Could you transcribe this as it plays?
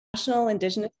National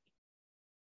Indigenous,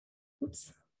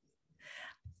 oops.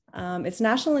 It's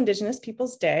National Indigenous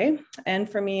Peoples Day, and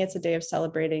for me, it's a day of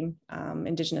celebrating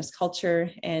Indigenous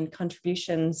culture and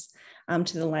contributions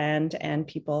to the land and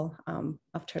people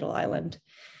of Turtle Island.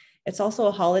 It's also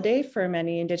a holiday for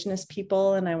many Indigenous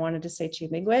people, and I wanted to say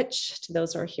Miigwech to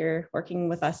those who are here working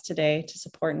with us today to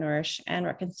support Nourish and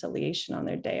reconciliation on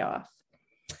their day off.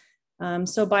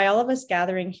 So by all of us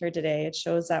gathering here today, it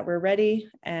shows that we're ready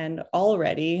and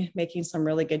already making some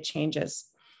really good changes.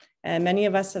 And many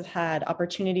of us have had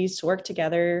opportunities to work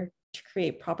together to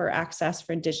create proper access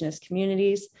for Indigenous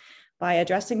communities by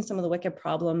addressing some of the wicked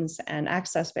problems and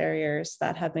access barriers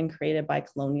that have been created by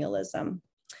colonialism.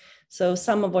 So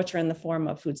some of which are in the form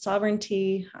of food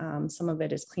sovereignty, some of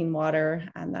it is clean water,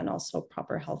 and then also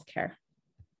proper healthcare.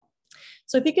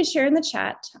 So if you could share in the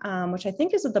chat, which I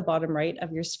think is at the bottom right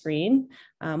of your screen,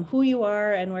 who you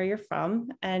are and where you're from,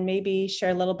 and maybe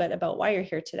share a little bit about why you're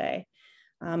here today.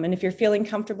 And if you're feeling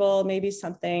comfortable, maybe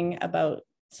something about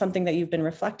something that you've been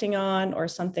reflecting on, or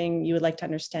something you would like to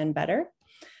understand better,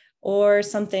 or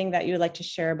something that you would like to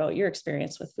share about your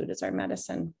experience with food as our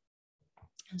medicine.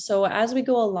 So as we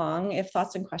go along, if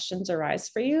thoughts and questions arise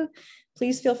for you,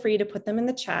 please feel free to put them in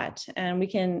the chat and we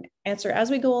can answer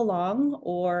as we go along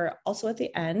or also at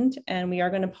the end. And we are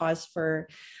going to pause for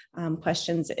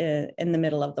questions in the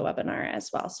middle of the webinar as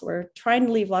well. So we're trying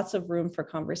to leave lots of room for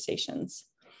conversations.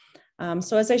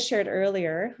 So as I shared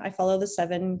earlier, I follow the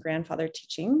 7 grandfather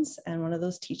teachings, and one of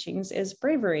those teachings is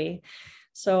bravery.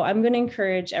 So I'm going to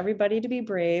encourage everybody to be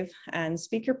brave and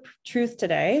speak your truth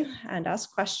today and ask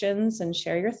questions and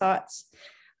share your thoughts.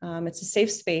 It's a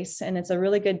safe space and it's a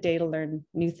really good day to learn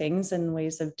new things and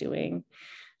ways of doing.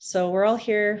 So we're all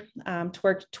here to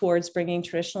work towards bringing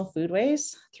traditional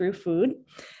foodways through food,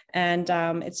 and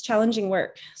it's challenging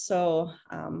work. So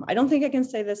I don't think I can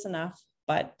say this enough,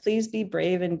 but please be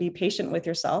brave and be patient with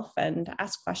yourself and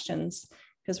ask questions,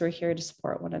 because we're here to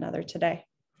support one another today.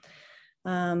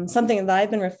 Something that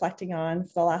I've been reflecting on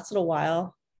for the last little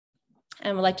while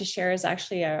and would like to share is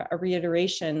actually a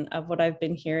reiteration of what I've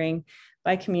been hearing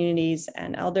by communities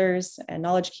and elders and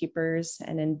knowledge keepers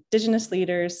and Indigenous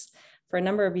leaders for a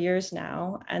number of years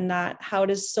now, and that how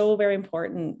it is so very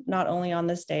important, not only on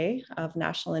this day of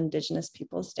National Indigenous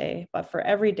Peoples Day, but for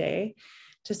every day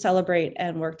to celebrate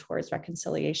and work towards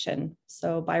reconciliation.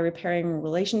 So by repairing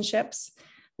relationships,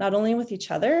 not only with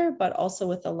each other, but also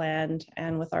with the land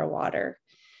and with our water.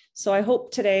 So I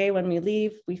hope today when we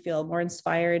leave, we feel more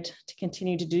inspired to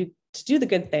continue to do the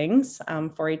good things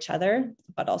for each other,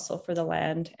 but also for the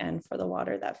land and for the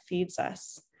water that feeds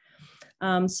us.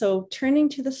 So turning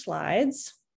to the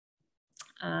slides,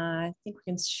 I think we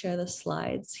can share the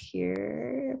slides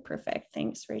here. Perfect,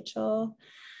 thanks, Rachel.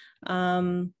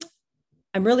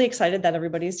 I'm really excited that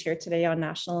everybody's here today on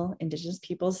National Indigenous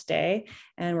Peoples Day,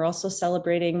 and we're also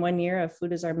celebrating 1 year of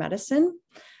Food as Our Medicine.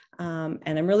 And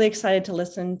I'm really excited to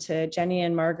listen to Jenny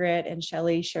and Margaret and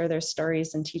Shelly share their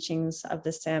stories and teachings of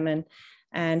the salmon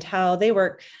and how they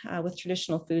work with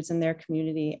traditional foods in their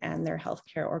community and their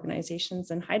healthcare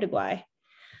organizations in Haida Gwaii.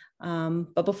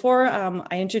 But before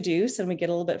I introduce and we get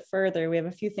a little bit further, we have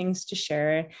a few things to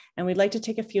share, and we'd like to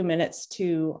take a few minutes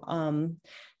to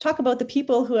talk about the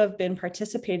people who have been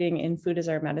participating in Food as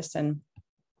Our Medicine.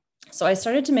 So I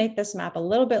started to make this map a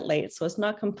little bit late, so it's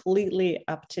not completely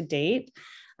up to date,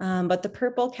 but the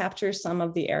purple captures some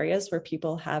of the areas where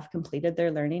people have completed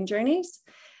their learning journeys.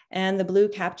 And the blue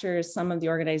captures some of the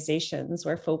organizations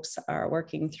where folks are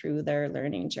working through their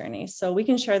learning journey. So we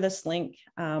can share this link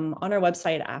on our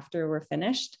website after we're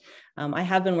finished. I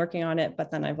have been working on it,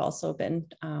 but then I've also been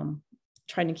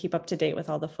trying to keep up to date with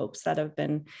all the folks that have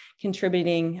been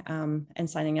contributing and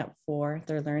signing up for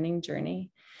their learning journey.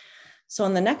 So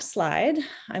on the next slide,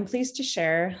 I'm pleased to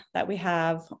share that we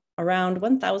have around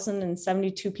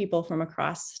 1,072 people from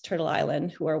across Turtle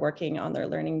Island who are working on their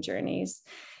learning journeys.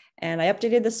 And I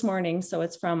updated this morning, so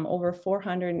it's from over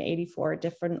 484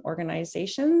 different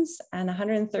organizations, and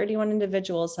 131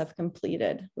 individuals have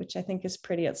completed, which I think is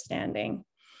pretty outstanding.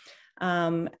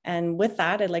 And with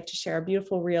that, I'd like to share a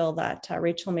beautiful reel that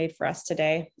Rachel made for us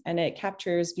today, and it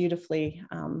captures beautifully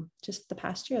just the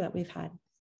past year that we've had.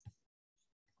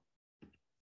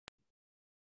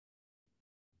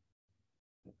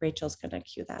 Rachel's going to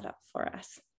cue that up for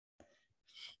us.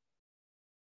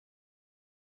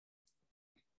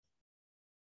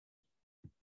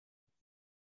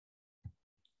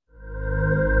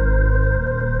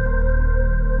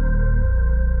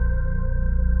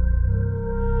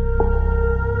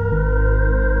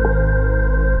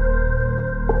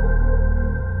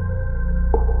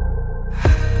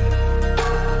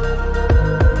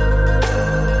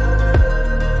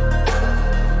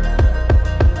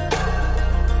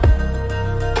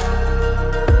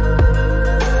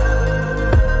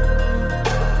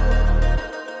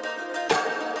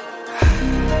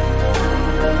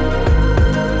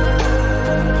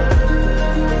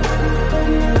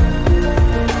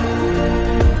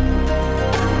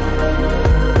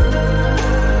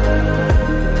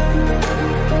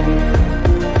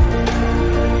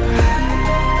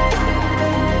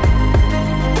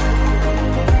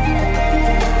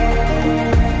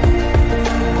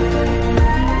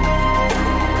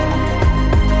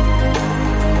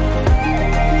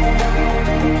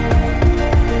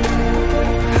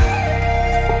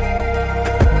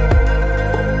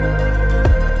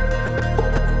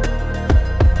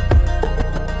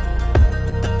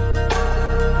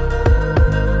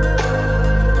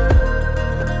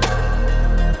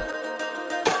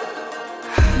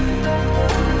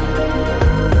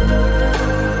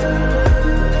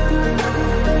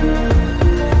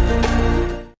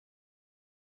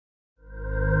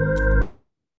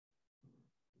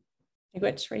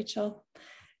 language, Rachel.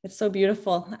 It's so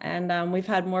beautiful. And we've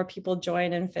had more people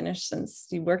join and finish since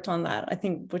you worked on that, I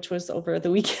think, which was over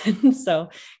the weekend. So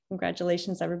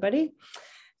congratulations, everybody.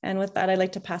 And with that, I'd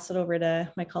like to pass it over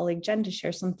to my colleague, Jen, to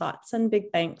share some thoughts, and big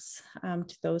thanks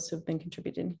to those who've been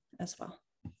contributing as well.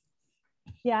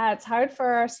 Yeah, it's hard for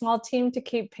our small team to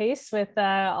keep pace with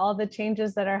all the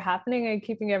changes that are happening and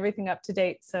keeping everything up to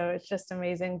date. So it's just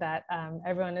amazing that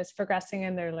everyone is progressing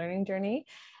in their learning journey.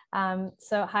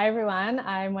 So hi, everyone.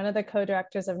 I'm one of the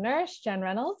co-directors of Nourish, Jen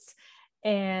Reynolds,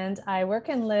 and I work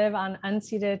and live on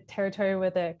unceded territory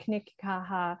where the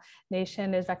Kanien'kehá:ka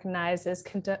Nation is recognized as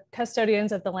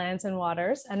custodians of the lands and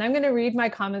waters. And I'm going to read my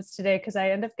comments today because I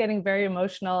end up getting very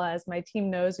emotional, as my team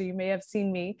knows, or you may have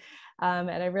seen me. And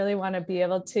I really want to be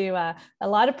able to, a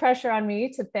lot of pressure on me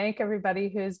to thank everybody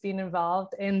who's been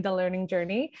involved in the learning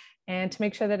journey and to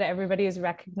make sure that everybody is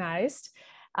recognized.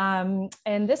 And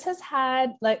this has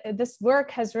had, this work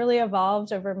has really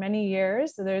evolved over many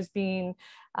years. So there's been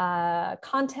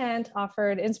content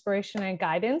offered, inspiration and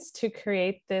guidance to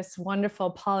create this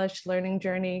wonderful polished learning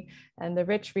journey, and the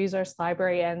rich resource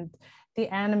library, and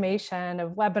the animation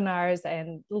of webinars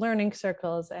and learning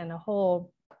circles, and a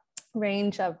whole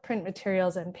range of print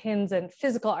materials and pins and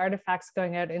physical artifacts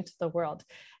going out into the world,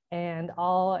 and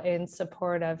all in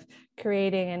support of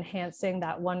creating, enhancing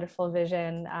that wonderful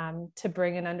vision to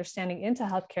bring an understanding into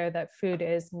healthcare that food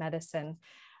is medicine.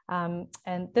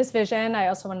 And this vision, I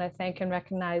also want to thank and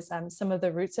recognize some of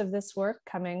the roots of this work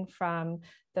coming from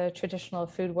the traditional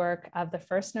food work of the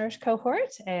first Nourish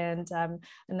cohort, and a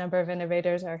number of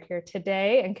innovators are here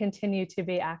today and continue to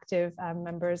be active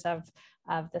members of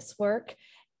this work.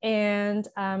 And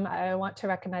I want to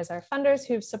recognize our funders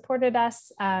who've supported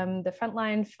us. The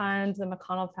Frontline Fund, the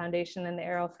McConnell Foundation, and the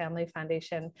Arrow Family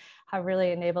Foundation have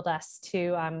really enabled us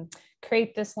to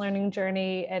create this learning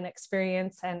journey and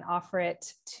experience and offer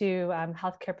it to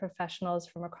healthcare professionals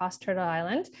from across Turtle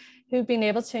Island who've been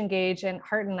able to engage and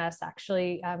hearten us,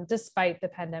 actually, despite the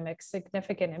pandemic's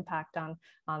significant impact on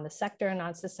the sector and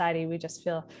on society. We just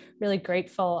feel really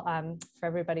grateful for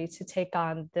everybody to take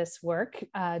on this work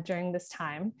during this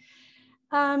time.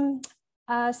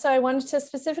 So I wanted to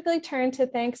specifically turn to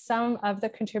thank some of the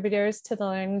contributors to the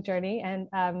learning journey, and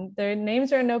their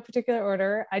names are in no particular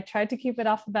order. I tried to keep it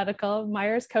alphabetical.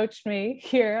 Myers coached me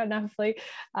here, and hopefully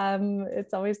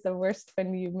it's always the worst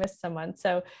when you miss someone.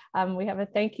 So we have a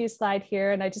thank you slide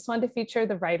here, and I just wanted to feature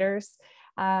the writers.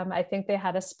 I think they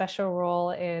had a special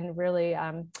role in really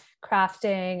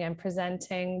crafting and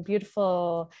presenting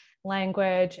beautiful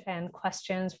language and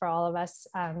questions for all of us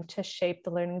to shape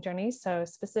the learning journey. So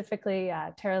specifically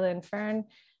Tara Lynn Fern,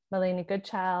 Melanie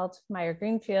Goodchild, Maya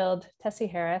Greenfield, Tessie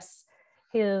Harris,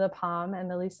 Haley LaPalm,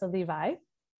 and Elisa Levi.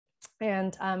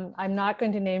 And I'm not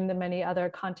going to name the many other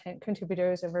content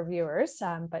contributors or reviewers,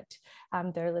 but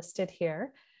they're listed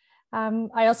here.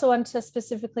 I also want to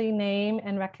specifically name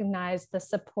and recognize the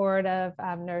support of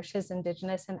Nourish's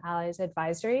Indigenous and Allies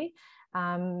Advisory.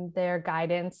 Their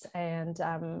guidance and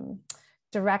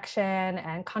direction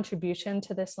and contribution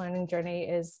to this learning journey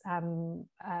is,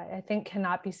 I think,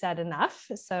 cannot be said enough.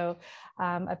 So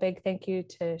a big thank you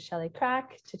to Shelly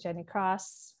Crack, to Jenny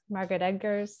Cross, Margaret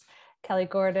Edgars, Kelly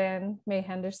Gordon, May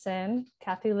Henderson,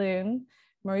 Kathy Loon,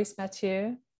 Maurice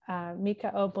Mathieu,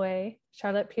 Mika Obwe,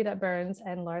 Charlotte Peanut Burns,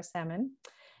 and Laura Salmon.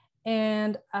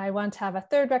 And I want to have a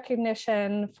third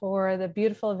recognition for the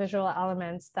beautiful visual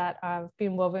elements that have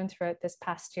been woven throughout this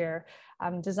past year.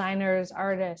 Designers,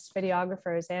 artists,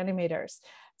 videographers, animators.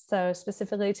 So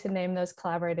specifically to name those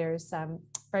collaborators,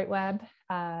 Brightweb,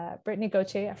 Brittany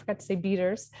Gauthier, I forgot to say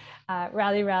Beaters,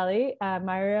 Rally Rally,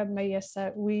 Myra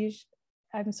Mayesa Wij,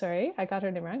 I'm sorry, I got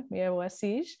her name wrong, Mia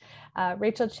Wasij,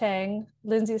 Rachel Chang,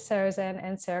 Lindsay Sarazan,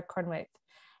 and Sarah Cornwaith.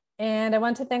 And I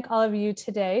want to thank all of you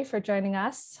today for joining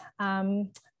us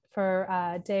for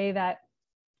a day that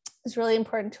is really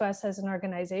important to us as an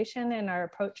organization and our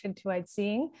approach into wide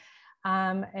seeing.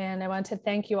 And I want to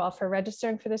thank you all for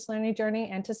registering for this learning journey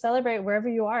and to celebrate wherever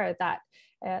you are at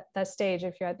that stage.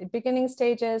 If you're at the beginning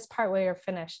stages, partway, or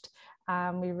finished.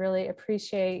 We really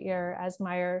appreciate your, as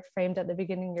Meyer framed at the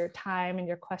beginning, your time and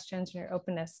your questions and your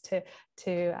openness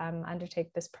to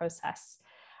undertake this process.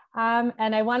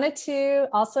 And I wanted to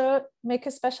also make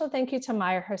a special thank you to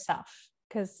Maya herself,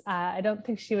 because I don't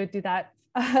think she would do that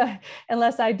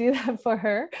unless I do that for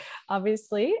her,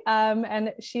 obviously.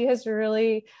 And she has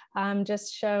really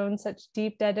just shown such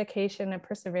deep dedication and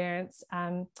perseverance.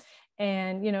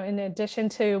 And, you know, in addition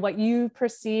to what you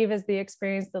perceive as the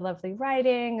experience, the lovely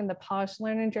writing and the polished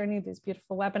learning journey, these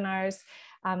beautiful webinars,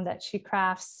 that she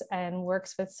crafts and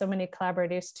works with so many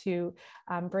collaborators to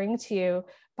bring to you.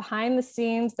 Behind the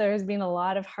scenes, there's been a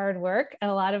lot of hard work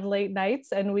and a lot of late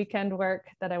nights and weekend work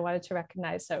that I wanted to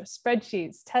recognize. So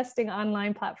spreadsheets, testing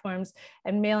online platforms,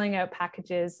 and mailing out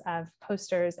packages of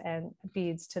posters and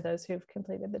beads to those who've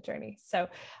completed the journey. So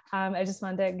I just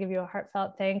wanted to give you a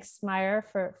heartfelt thanks, Meyer,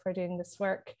 for doing this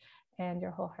work and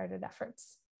your wholehearted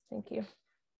efforts. Thank you.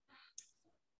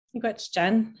 You got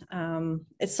Jen.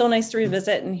 It's so nice to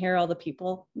revisit and hear all the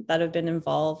people that have been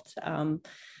involved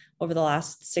over the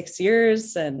last 6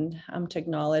 years, and to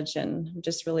acknowledge, and I'm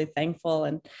just really thankful.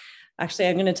 And actually,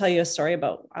 I'm going to tell you a story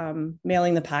about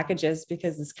mailing the packages,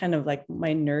 because it's kind of like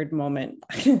my nerd moment.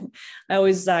 I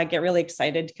always get really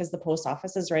excited because the post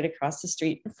office is right across the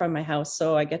street from my house.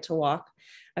 So I get to walk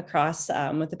across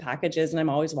with the packages, and I'm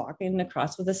always walking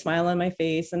across with a smile on my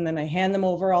face. And then I hand them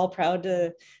over all proud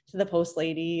to the post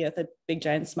lady with a big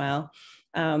giant smile.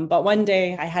 But one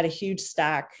day I had a huge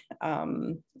stack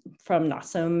from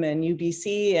NASM and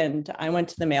UBC, and I went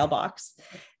to the mailbox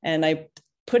and I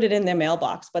put it in their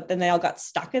mailbox, but then they all got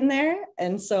stuck in there.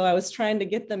 And so I was trying to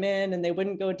get them in and they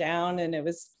wouldn't go down, and it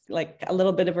was like a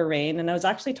little bit of a rain. And I was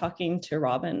actually talking to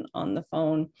Robin on the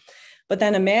phone, but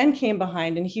then a man came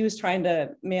behind and he was trying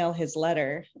to mail his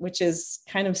letter, which is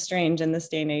kind of strange in this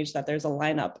day and age that there's a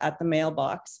lineup at the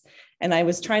mailbox. And I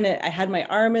had my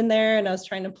arm in there and I was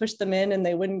trying to push them in and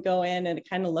they wouldn't go in. And it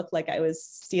kind of looked like I was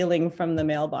stealing from the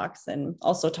mailbox, and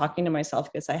also talking to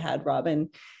myself because I had Robin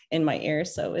in my ear.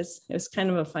 So it was kind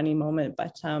of a funny moment,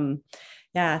 but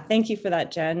yeah, thank you for that,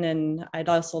 Jen. And I'd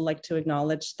also like to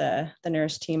acknowledge the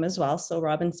Nourish team as well. So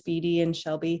Robin Speedy and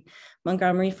Shelby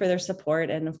Montgomery for their support.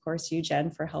 And of course you,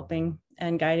 Jen, for helping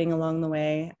and guiding along the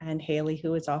way, and Haley,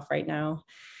 who is off right now.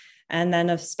 And then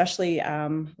especially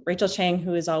Rachel Chang,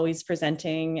 who is always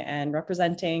presenting and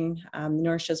representing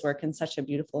Nourish's work in such a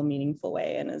beautiful, meaningful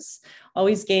way, and is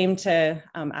always game to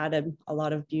add a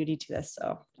lot of beauty to this.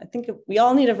 So I think we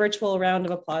all need a virtual round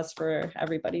of applause for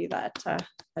everybody that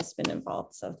has been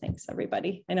involved. So thanks,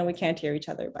 everybody. I know we can't hear each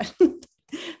other, but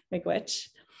big witch.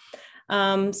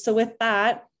 So with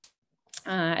that,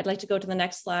 I'd like to go to the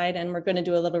next slide, and we're going to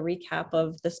do a little recap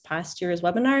of this past year's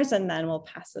webinars, and then we'll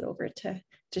pass it over to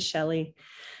Shelly.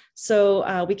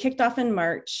 So we kicked off in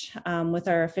March with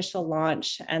our official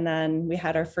launch, and then we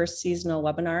had our first seasonal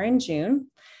webinar in June.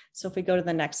 So if we go to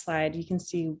the next slide, you can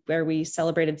see where we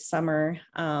celebrated summer.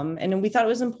 And we thought it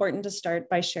was important to start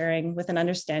by sharing with an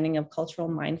understanding of cultural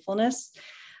mindfulness,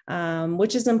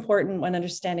 which is important when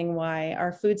understanding why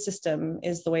our food system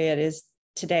is the way it is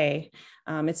today.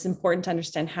 It's important to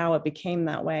understand how it became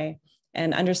that way,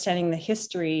 and understanding the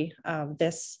history of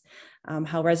this,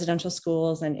 how residential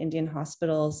schools and Indian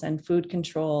hospitals and food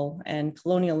control and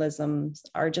colonialism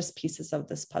are just pieces of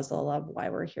this puzzle of why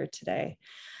we're here today.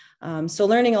 So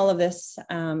learning all of this,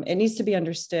 it needs to be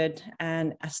understood,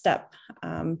 and a step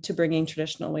to bringing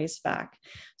traditional ways back.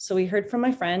 So we heard from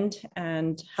my friend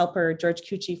and helper, George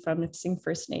Cucci from Nipissing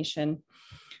First Nation.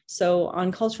 So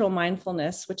on cultural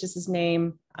mindfulness, which is his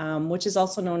name, which is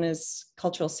also known as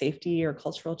cultural safety or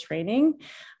cultural training,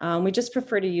 we just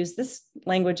prefer to use this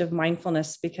language of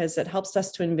mindfulness because it helps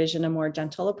us to envision a more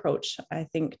gentle approach, I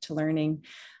think, to learning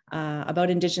about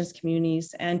Indigenous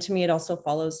communities. And to me, it also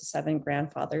follows the 7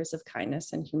 grandfathers of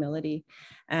kindness and humility.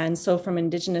 And so from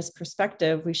Indigenous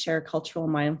perspective, we share cultural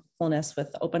mindfulness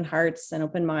with open hearts and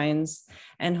open minds,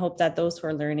 and hope that those who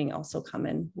are learning also come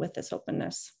in with this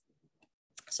openness.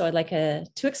 So I'd like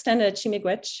to extend a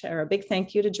chimigwech, or a big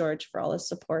thank you to George for all his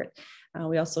support.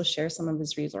 We also share some of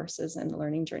his resources in the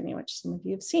learning journey, which some of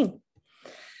you have seen.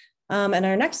 And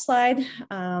our next slide,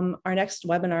 our next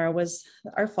webinar was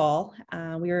our fall.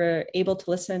 We were able to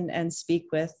listen and speak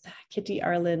with Kitty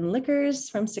Arlen Lickers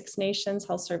from Six Nations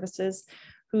Health Services,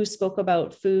 who spoke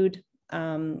about food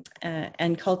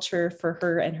and culture for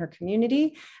her and her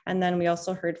community. And then we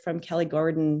also heard from Kelly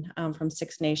Gordon from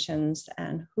Six Nations,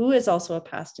 and who is also a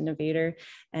past innovator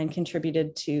and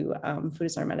contributed to Food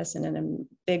is Our Medicine in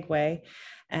a big way.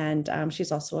 And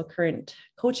she's also a current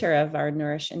co-chair of our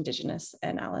Nourish Indigenous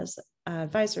and Allies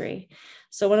Advisory.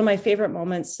 So one of my favorite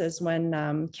moments is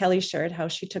when Kelly shared how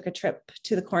she took a trip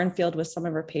to the cornfield with some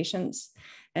of her patients.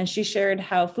 And she shared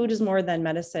how food is more than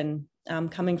medicine,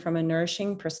 coming from a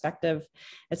nourishing perspective.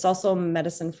 It's also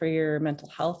medicine for your mental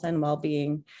health and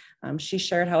well-being. She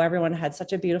shared how everyone had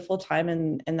such a beautiful time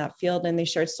in that field, and they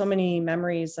shared so many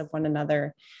memories of one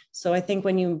another. So I think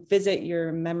when you visit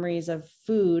your memories of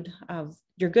food, of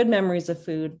your good memories of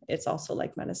food, it's also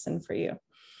like medicine for you.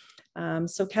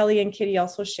 So Kelly and Kitty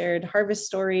also shared harvest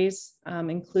stories,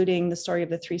 including the story of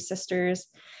the 3 sisters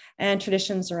and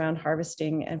traditions around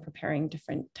harvesting and preparing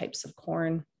different types of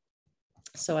corn.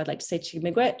 So I'd like to say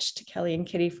miigwech to Kelly and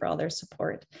Kitty for all their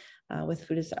support with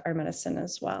Food is Our Medicine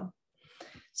as well.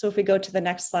 So if we go to the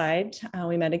next slide,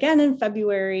 we met again in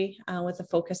February with a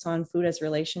focus on food as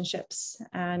relationships.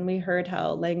 And we heard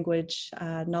how language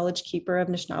knowledge keeper of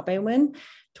Anishinaabe,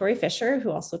 Tori Fisher,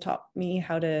 who also taught me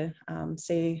how to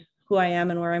say who I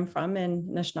am and where I'm from in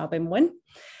Anishinaabe,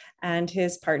 and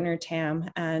his partner Tam.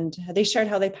 And they shared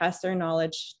how they pass their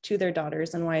knowledge to their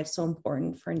daughters and why it's so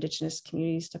important for Indigenous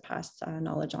communities to pass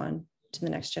knowledge on to the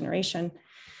next generation.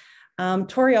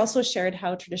 Tori also shared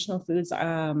how traditional foods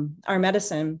are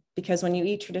medicine, because when you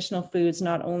eat traditional foods,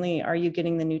 not only are you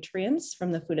getting the nutrients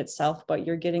from the food itself, but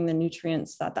you're getting the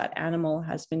nutrients that that animal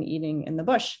has been eating in the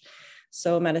bush.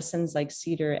 So medicines like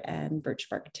cedar and birch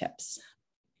bark tips.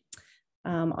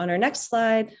 On our next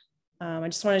slide, I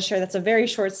just want to share that's a very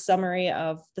short summary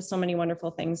of the so many wonderful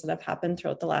things that have happened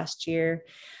throughout the last year.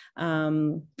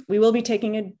 We will be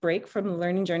taking a break from the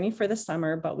learning journey for the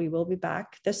summer, but we will be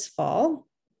back this fall.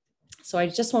 So I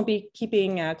just won't be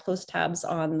keeping close tabs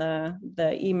on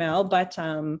the email, but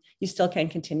you still can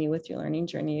continue with your learning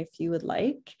journey if you would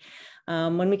like.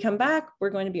 When we come back, we're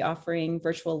going to be offering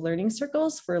virtual learning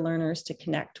circles for learners to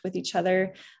connect with each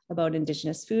other about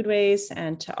Indigenous foodways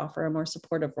and to offer a more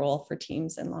supportive role for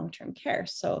teams in long-term care.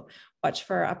 So watch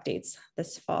for our updates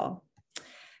this fall.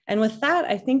 And with that,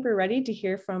 I think we're ready to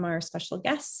hear from our special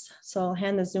guests. So I'll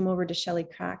hand the Zoom over to Shelly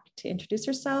Crack to introduce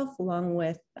herself, along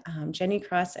with Jenny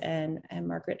Cross and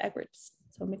Margaret Edgars.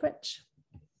 So miigwech.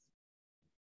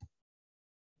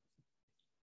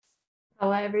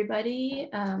 Hello, everybody.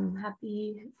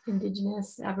 Happy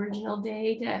Indigenous Aboriginal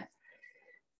Day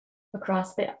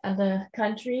across the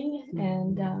country.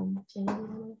 And Jenny,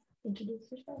 you introduce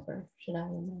yourself, or should I?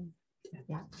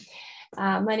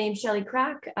 Yeah. My name's Shelly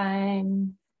Crack.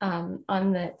 I'm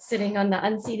sitting on the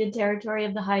unceded territory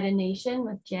of the Haida Nation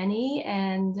with Jenny,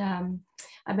 and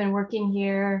I've been working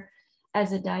here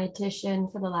as a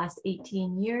dietitian for the last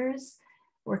 18 years,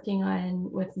 working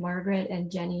with Margaret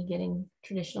and Jenny getting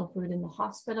traditional food in the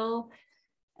hospital.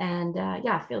 And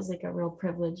yeah, it feels like a real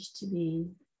privilege to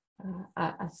be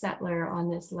a settler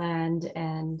on this land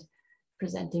and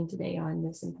presenting today on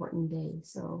this important day.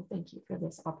 So thank you for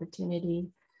this opportunity.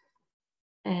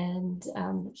 And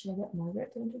should I get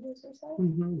Margaret to introduce herself?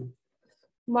 Mm-hmm.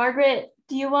 Margaret,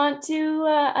 do you want to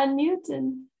unmute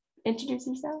and introduce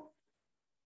yourself?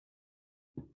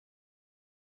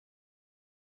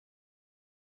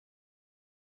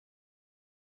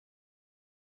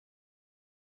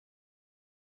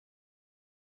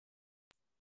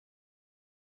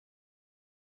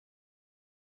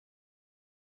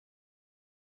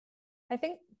 I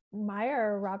think Maya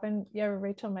or Robin, yeah,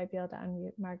 Rachel might be able to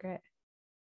unmute Margaret.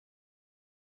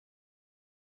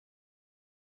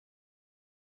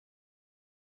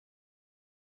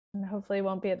 And hopefully it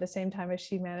won't be at the same time as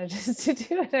she manages to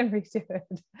do it and redo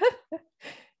it.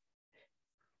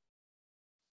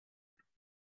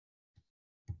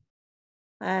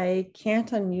 I can't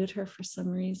unmute her for some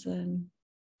reason.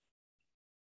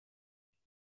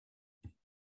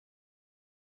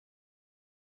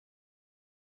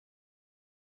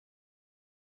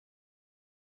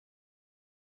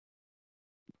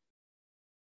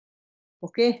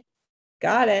 Okay.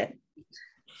 Got it.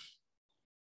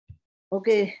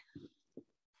 Okay.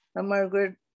 I'm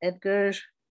Margaret Edgars,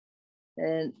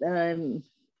 and I'm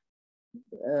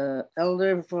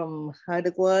elder from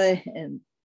Haida Gwaii, and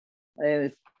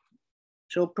I'm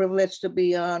so privileged to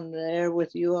be on air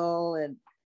with you all. And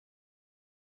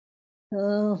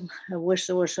I wish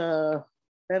there was a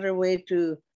better way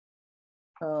to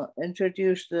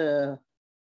introduce the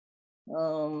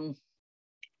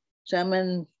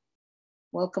salmon.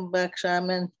 Welcome back,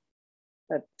 salmon.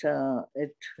 But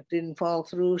it didn't fall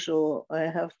through, so I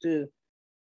have to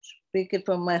speak it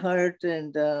from my heart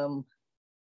and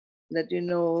let you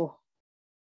know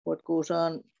what goes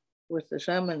on with the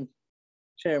salmon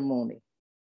ceremony.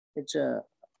 It's a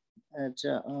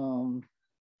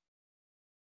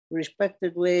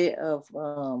respected way of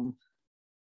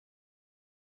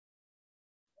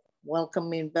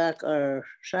welcoming back our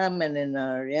salmon in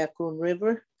our Yaqoon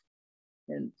River.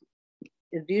 And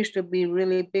it used to be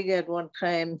really big at one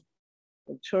time.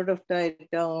 It sort of died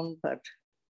down, but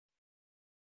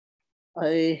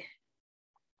I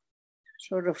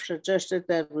sort of suggested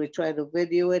that we try to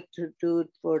video it to do it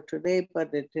for today,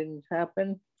 but it didn't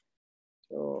happen.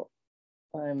 So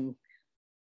I'm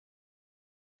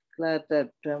glad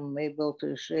that I'm able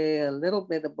to say a little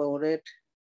bit about it.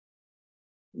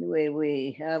 Anyway,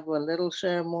 we have a little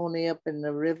ceremony up in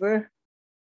the river,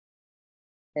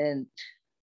 and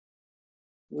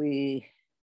we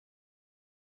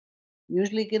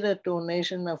usually get a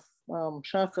donation of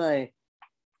sockeye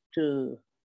to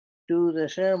do the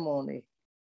ceremony.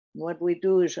 What we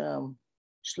do is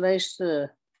slice the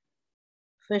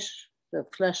fish, the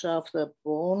flesh off the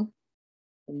bone,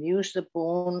 and use the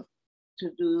bone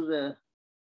to do the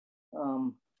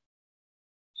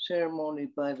ceremony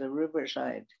by the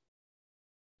riverside.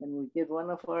 And we get one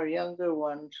of our younger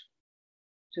ones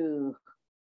to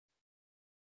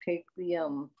take the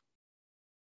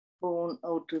bone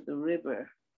out to the river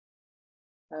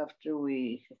after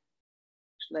we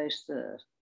slice the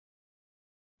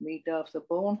meat off the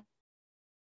bone.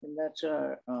 And that's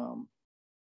our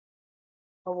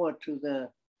power to the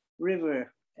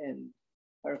river and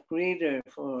our creator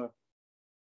for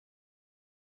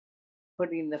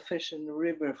putting the fish in the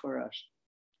river for us.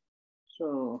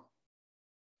 So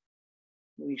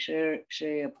we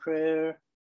say a prayer,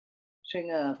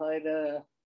 sing a Haida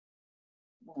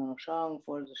song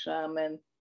for the salmon.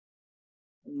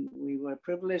 And we were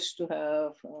privileged to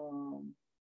have,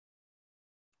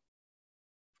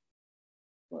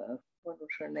 well, what was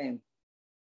her name?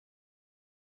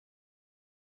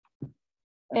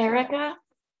 Erica?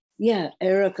 Yeah,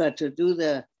 Erica to do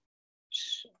the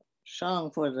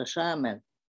song for the salmon.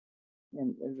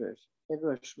 And it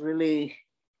was really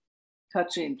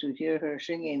touching to hear her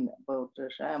singing about the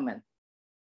salmon.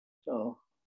 So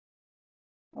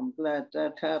I'm glad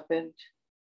that happened.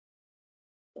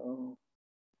 So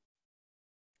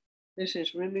this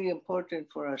is really important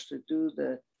for us to do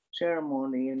the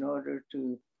ceremony in order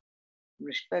to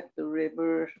respect the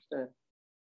river, the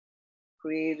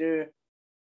creator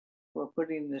for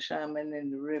putting the salmon in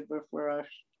the river for us.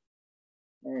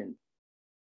 And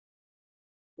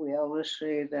we always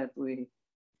say that we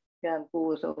can't go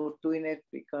without doing it,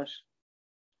 because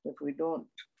if we don't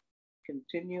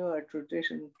continue our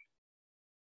tradition,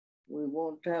 we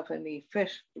won't have any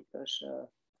fish, because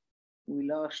we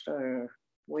lost our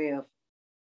way of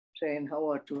saying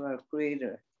how to our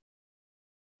creator.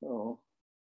 So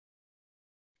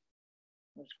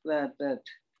I was glad that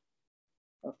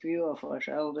a few of us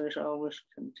elders always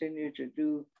continue to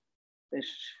do this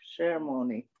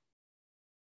ceremony.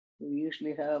 We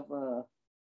usually have a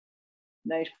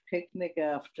nice picnic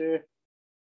after,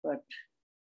 but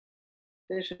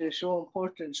this is so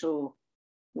important, so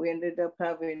we ended up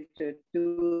having to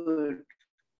do it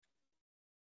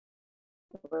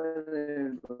whether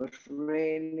it was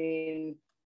raining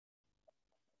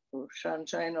or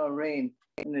sunshine or rain.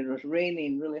 And it was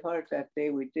raining really hard that day.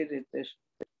 We did it this,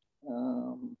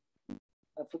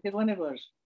 I forget when it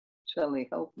was. Shelly,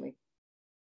 help me.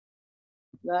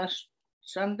 Last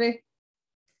Sunday?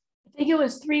 I think it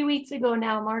was 3 weeks ago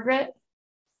now, Margaret.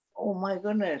 Oh my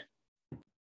goodness.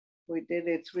 We did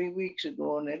it 3 weeks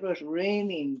ago, and it was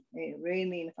raining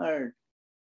hard.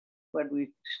 But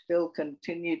we still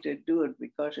continue to do it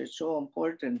because it's so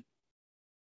important.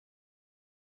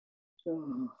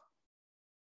 So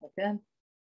I can't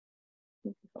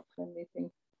think of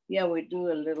anything. Yeah, we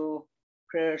do a little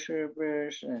prayer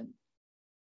service and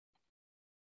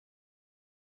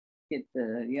get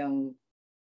the young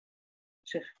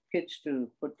kids to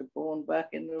put the bone back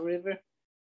in the river.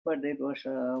 But it was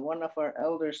one of our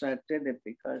elders that did it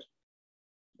because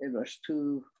it was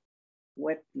too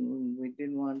wet and we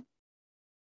didn't want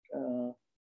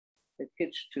the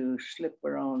kids to slip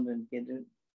around and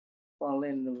fall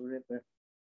in the river.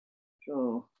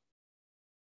 So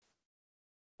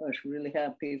I was really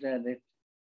happy that it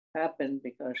happened,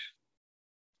 because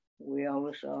we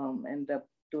always end up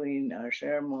doing our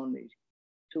ceremonies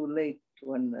too late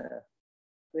when the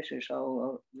fish is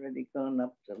all already gone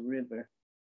up the river.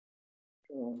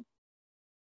 So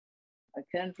I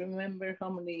can't remember how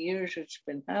many years it's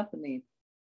been happening.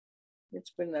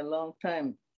 It's been a long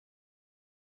time.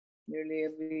 Nearly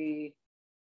every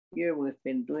year we've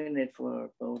been doing it for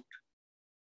about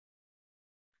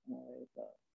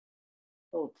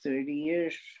 30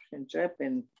 years since I've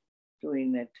been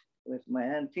doing it with my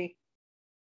auntie.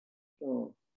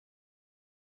 So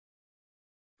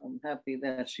I'm happy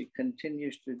that she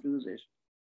continues to do this.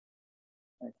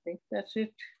 I think that's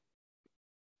it.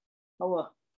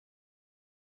 What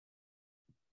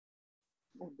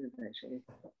did I say?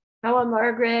 Hawa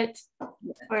Margaret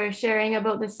for sharing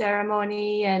about the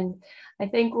ceremony. And I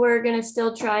think we're going to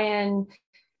still try and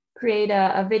create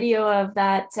a video of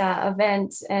that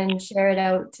event and share it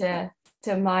out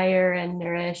to Meyer and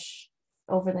Nourish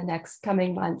over the next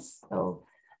coming months. So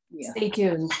stay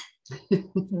tuned.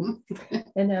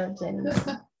 And now, Jenny,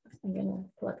 I'm going to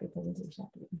pull up your presentation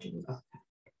after you introduce.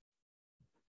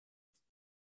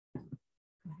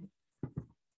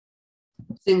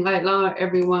 Singaila,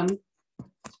 everyone.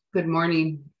 Good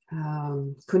morning.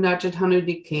 Kunajat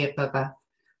Hanudi Kepaba.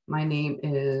 My name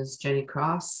is Jenny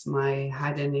Cross. My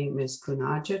Haida name is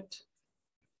Kunajit.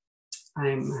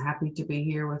 I'm happy to be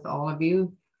here with all of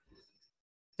you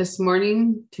this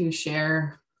morning to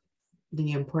share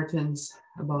the importance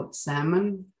about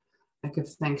salmon. I give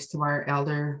thanks to our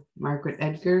elder, Margaret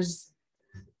Edgars,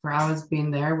 for always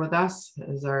being there with us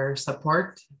as our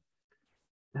support.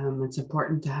 It's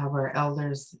important to have our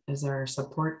elders as our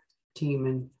support team,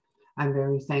 and I'm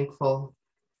very thankful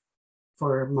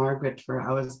for Margaret for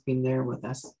always being there with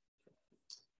us.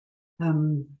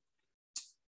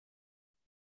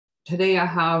 Today I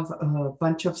have a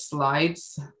bunch of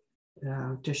slides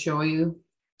to show you,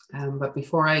 but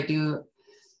before I do,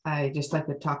 I just like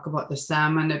to talk about the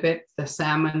salmon a bit. The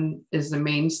salmon is the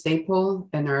main staple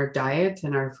in our diet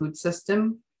and our food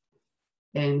system.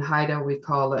 In Haida, we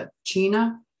call it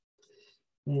china.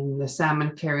 And the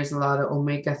salmon carries a lot of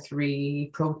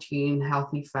omega-3 protein,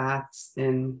 healthy fats,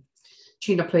 and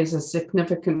china plays a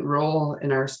significant role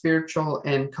in our spiritual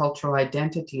and cultural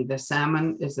identity. The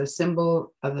salmon is a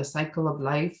symbol of the cycle of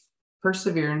life,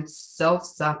 perseverance,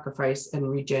 self-sacrifice, and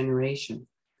regeneration.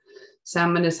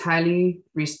 Salmon is highly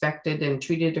respected and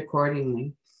treated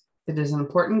accordingly. It is an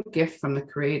important gift from the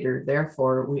Creator.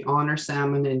 Therefore, we honor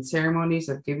salmon in ceremonies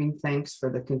of giving thanks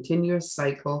for the continuous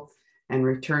cycle and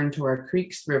return to our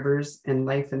creeks, rivers, and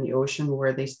life in the ocean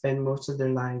where they spend most of their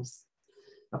lives.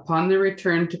 Upon their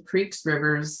return to creeks,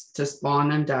 rivers to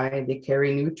spawn and die, they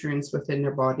carry nutrients within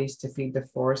their bodies to feed the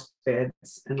forest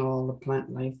beds and all the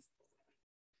plant life.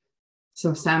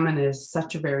 So salmon is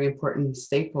such a very important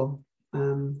staple.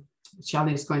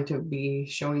 Shelly is going to be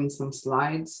showing some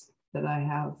slides that I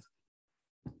have.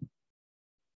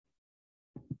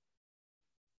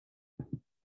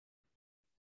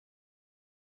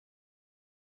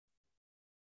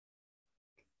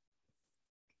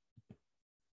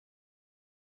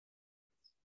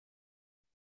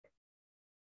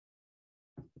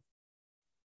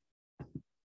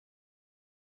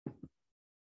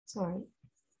 Sorry.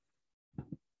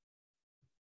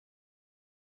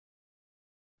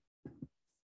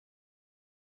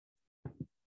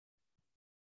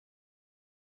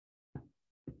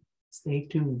 Stay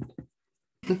tuned.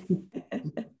 I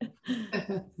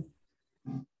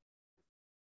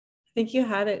think you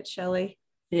had it, Shelly.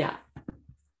 Yeah.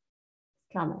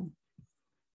 Coming.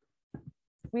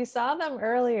 We saw them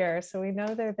earlier, so we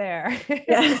know they're there.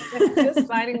 Yeah. Just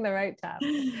finding the right tab.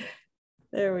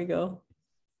 There we go.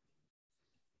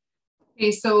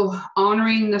 Okay, so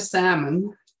honoring the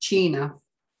salmon, china.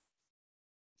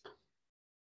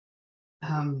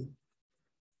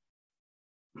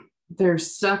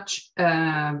 There's such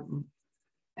I'm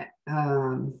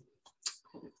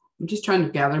just trying to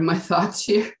gather my thoughts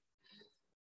here.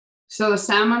 So the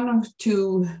salmon,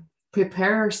 to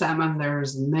prepare salmon,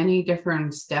 there's many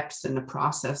different steps in the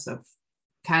process of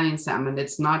canning salmon.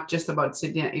 It's not just about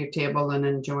sitting at your table and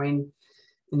enjoying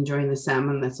the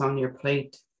salmon that's on your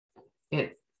plate.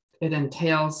 It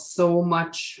entails so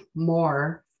much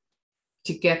more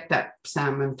to get that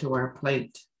salmon to our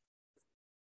plate.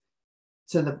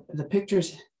 So the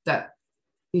pictures that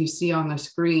you see on the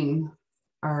screen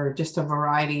are just a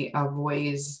variety of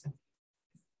ways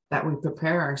that we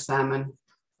prepare our salmon.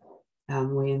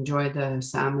 We enjoy the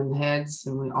salmon heads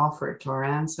and we offer it to our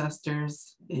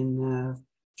ancestors in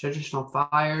traditional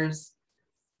fires.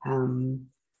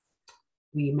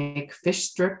 We make fish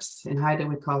strips. In Haida,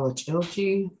 we call it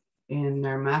chilchi. In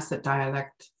our Masset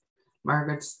dialect,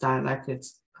 Margaret's dialect,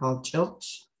 it's called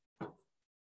chilch.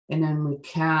 And then we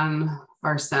can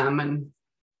our salmon,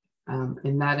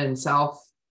 and that in itself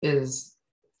is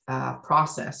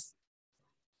processed.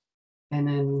 And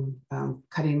then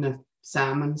cutting the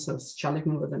salmon. So Shelly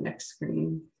can go to the next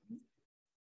screen.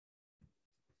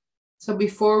 So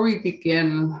before we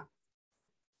begin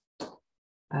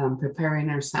preparing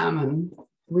our salmon,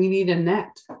 we need a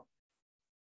net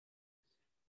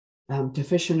to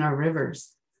fish in our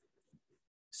rivers.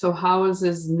 So how is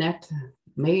this net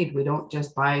made? We don't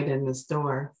just buy it in the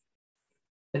store.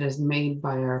 It is made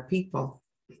by our people.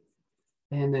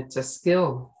 And it's a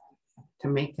skill to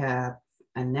make a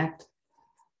net.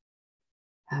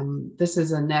 This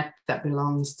is a net that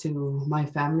belongs to my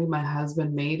family. My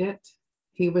husband made it.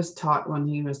 He was taught when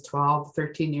he was 12,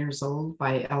 13 years old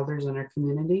by elders in our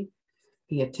community.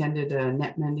 He attended a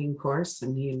net mending course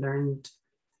and he learned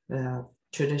the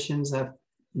traditions of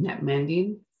net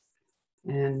mending.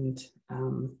 And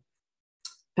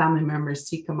family members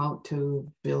seek him out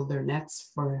to build their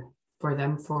nets for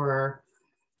them for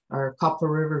our Copper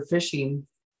River fishing.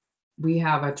 We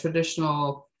have a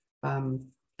traditional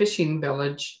fishing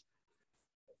village.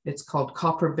 It's called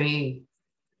Copper Bay,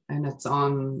 and it's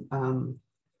on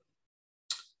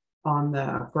on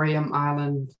the Graham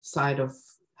Island side of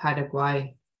Haida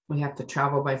Gwaii. We have to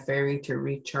travel by ferry to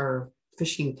reach our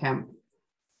fishing camp.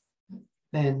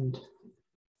 And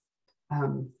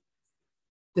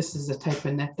this is the type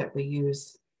of net that we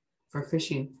use for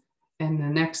fishing. And the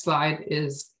next slide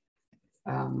is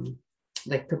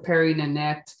like preparing a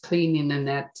net, cleaning a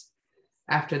net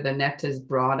after the net is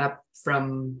brought up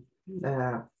from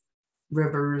the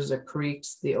rivers, the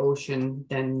creeks, the ocean.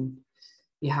 Then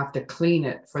you have to clean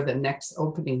it for the next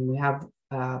opening. We have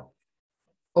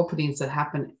openings that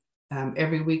happen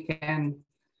every weekend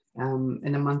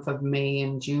in the month of May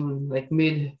and June, like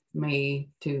mid-May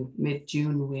to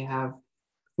mid-June, we have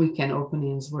weekend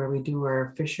openings where we do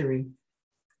our fishery.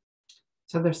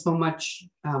 So there's so much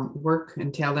work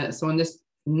entailed in it. So in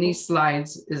these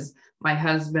slides is my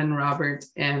husband, Robert,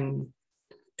 and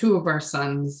two of our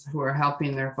sons who are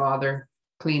helping their father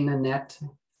clean the net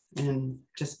and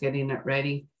just getting it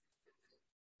ready.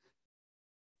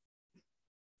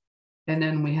 And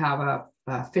then we have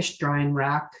a fish drying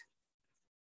rack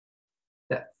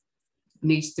that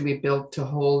needs to be built to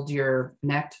hold your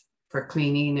net for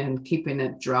cleaning and keeping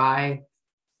it dry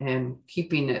and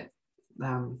keeping it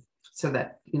so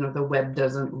that, you know, the web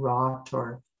doesn't rot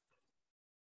or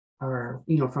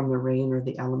you know, from the rain or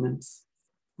the elements.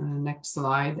 And the next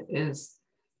slide is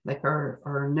like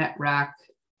our net rack,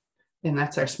 and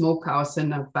that's our smokehouse. In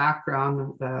the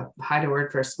background, the Haida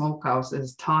word for smokehouse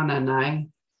is tananai.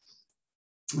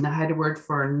 And the Haida word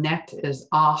for net is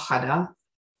ahada.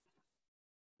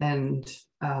 And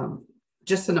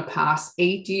just in the past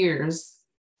 8 years,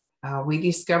 we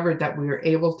discovered that we were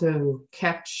able to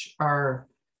catch our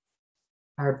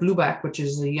blueback, which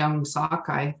is a young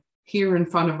sockeye, here in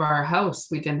front of our house.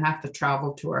 We didn't have to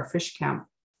travel to our fish camp.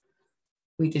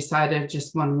 We decided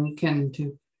just one weekend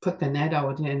to put the net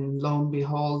out, and lo and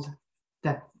behold,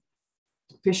 that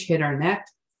fish hit our net.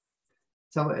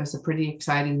 So it was a pretty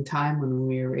exciting time when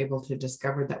we were able to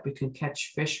discover that we can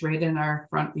catch fish right in our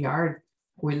front yard.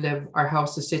 Our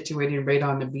house is situated right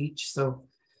on the beach, so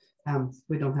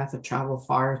we don't have to travel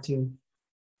far to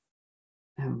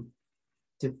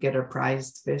get our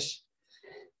prized fish.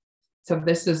 So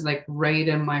this is like right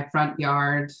in my front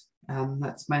yard.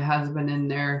 That's my husband in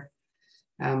there,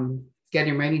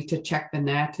 getting ready to check the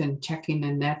net and checking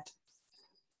the net.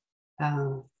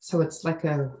 So it's like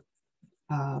a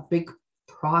big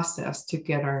process to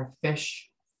get our fish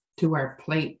to our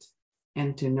plate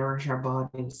and to nourish our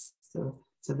bodies.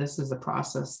 So this is a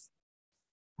process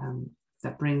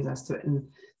that brings us to it. And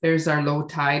there's our low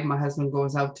tide. My husband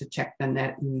goes out to check the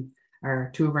net, and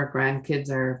two of our grandkids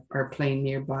are playing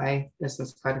nearby. This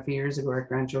was quite a few years ago. Our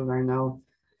grandchildren are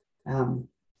now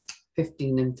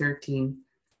 15 and 13.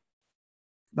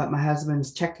 But my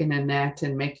husband's checking the net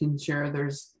and making sure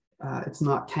it's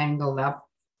not tangled up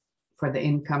for the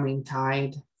incoming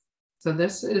tide. So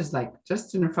this is like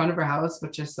just in front of our house,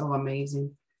 which is so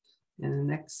amazing. And the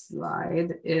next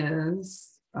slide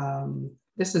is,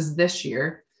 this is this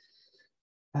year.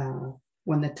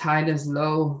 When the tide is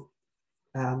low,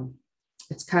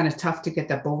 it's kind of tough to get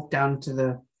the boat down to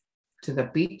the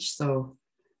beach. So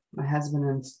my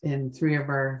husband and three of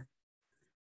our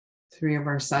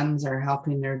sons are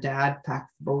helping their dad pack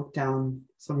the boat down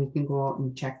so he can go out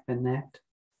and check the net.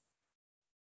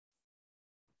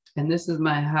 And this is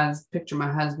my picture.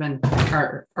 My husband,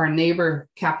 our neighbor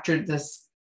captured this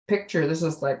picture. This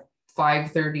is like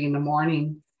 5:30 in the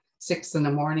morning, 6 in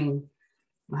the morning.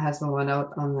 My husband went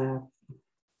out on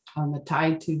the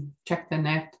tide to check the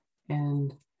net,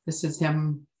 and this is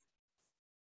him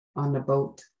on the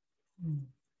boat.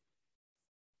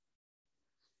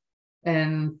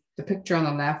 And the picture on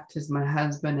the left is my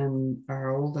husband and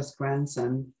our oldest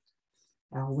grandson.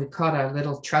 We caught a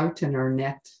little trout in our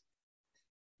net,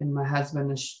 and my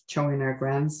husband is showing our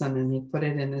grandson, and he put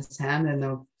it in his hand, and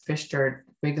the fish started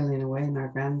wiggling away, and our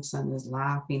grandson is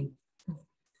laughing.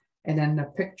 And then the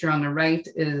picture on the right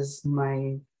is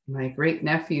my great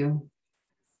nephew.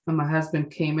 When my husband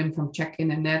came in from checking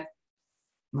the net,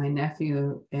 my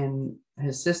nephew and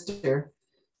his sister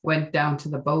went down to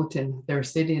the boat, and they're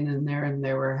sitting in there and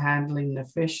they were handling the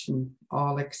fish and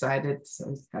all excited. So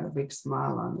he's got a big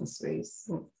smile on his face.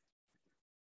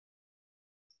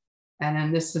 And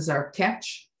then this is our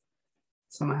catch.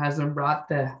 So my husband brought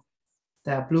the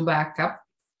blueback up.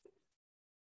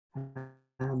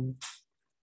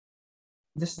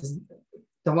 This is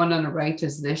the one on the right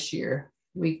is this year.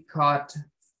 We caught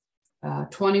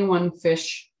 21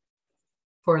 fish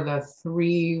for the 4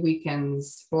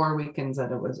 weekends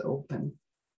that it was open.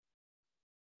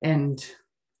 And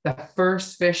the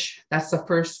first fish, that's the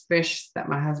first fish that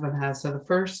my husband has. So the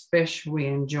first fish we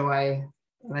enjoy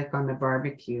like on the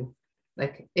barbecue.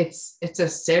 Like it's a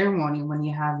ceremony when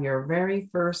you have your very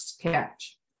first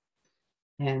catch.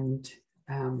 And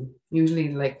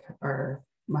usually like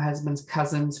my husband's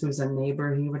cousins, who's a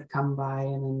neighbor, he would come by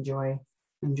and enjoy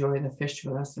the fish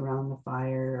with us around the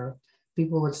fire, or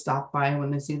people would stop by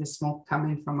when they see the smoke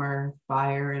coming from our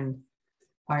fire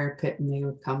pit, and they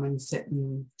would come and sit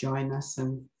and join us.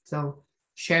 And so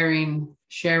sharing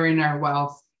our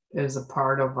wealth is a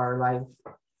part of our life.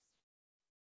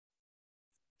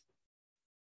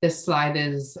 This slide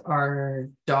is our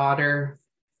daughter.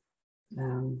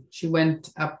 She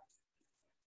went up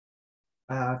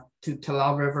to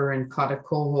Talal River and caught a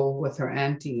coho with her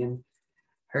auntie, and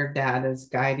her dad is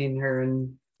guiding her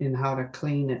in how to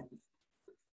clean it.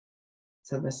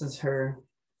 So this is her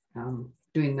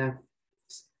doing the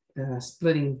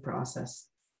splitting process.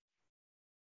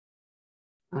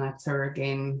 That's her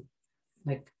again,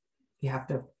 like you have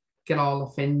to get all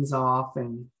the fins off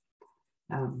and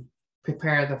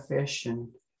prepare the fish, and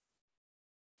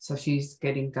so she's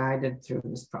getting guided through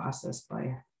this process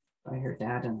by her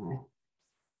dad and I.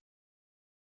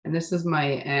 And this is my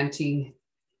auntie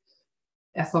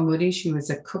Ethel Moody. She was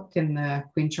a cook in the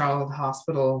Queen Charlotte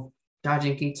Hospital,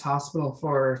 Dodging Gates Hospital,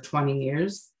 for 20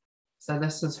 years. So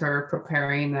this is her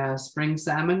preparing a spring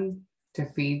salmon to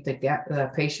feed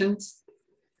the patients.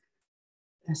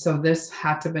 And so this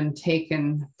had to have been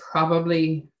taken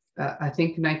probably, I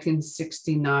think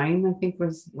 1969, I think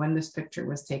was when this picture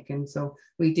was taken. So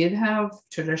we did have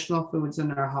traditional foods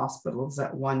in our hospitals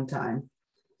at one time.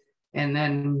 And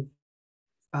then,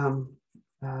 how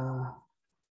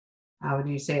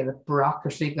do you say, the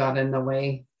bureaucracy got in the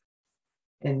way,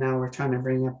 and now we're trying to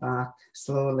bring it back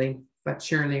slowly, but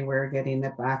surely we're getting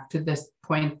it back to this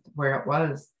point where it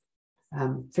was.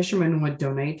 Fishermen would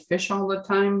donate fish all the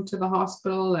time to the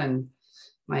hospital, and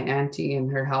my auntie and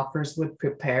her helpers would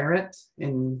prepare it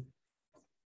and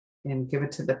give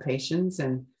it to the patients.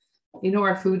 And you know,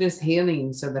 our food is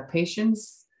healing, so the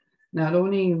patients not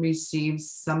only receive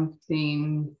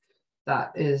something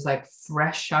that is like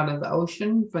fresh out of the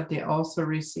ocean, but they also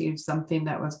receive something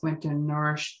that was going to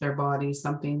nourish their body,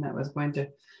 something that was going to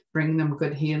bring them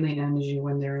good healing energy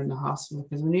when they're in the hospital.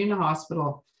 Because when you're in the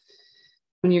hospital,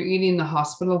 when you're eating the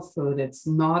hospital food, it's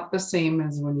not the same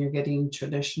as when you're getting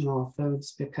traditional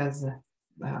foods, because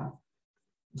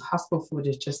hospital food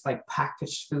is just like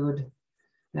packaged food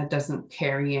that doesn't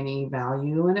carry any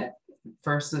value in it,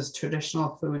 versus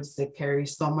traditional foods that carry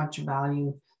so much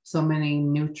value, so many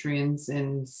nutrients,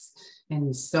 and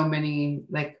so many,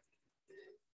 like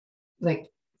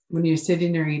when you're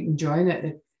sitting there enjoying it,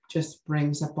 it just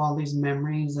brings up all these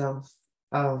memories of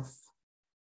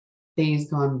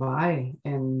days gone by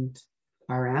and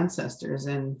our ancestors,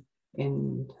 and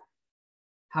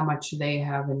how much they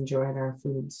have enjoyed our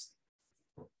foods.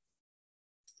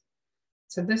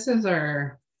 So this is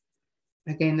our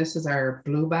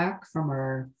blueback from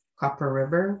our Copper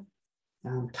River,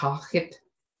 Tahit,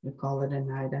 we call it in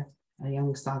Haida, a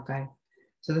young sockeye.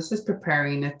 So this is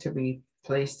preparing it to be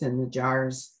placed in the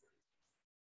jars.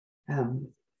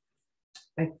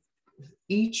 Like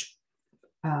each,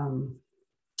 how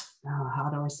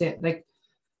do I say it? Like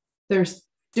there's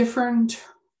different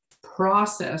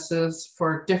processes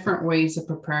for different ways of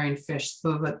preparing fish.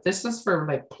 So that this is for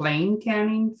like plain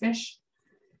canning fish.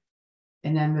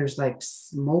 And then there's like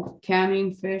smoked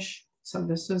canning fish. So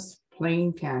this is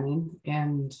plain canning.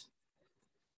 And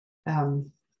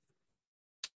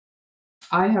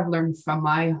I have learned from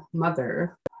my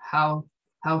mother how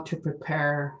to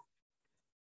prepare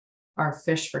our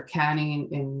fish for canning,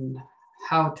 and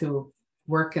how to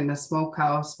work in the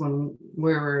smokehouse when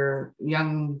we were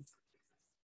young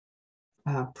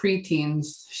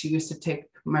preteens. She used to take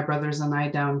my brothers and I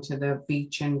down to the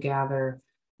beach and gather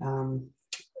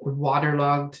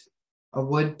waterlogged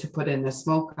wood to put in the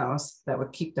smokehouse that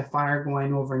would keep the fire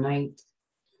going overnight.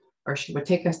 Or she would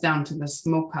take us down to the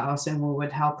smokehouse and we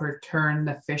would help her turn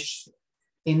the fish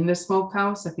in the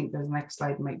smokehouse. I think the next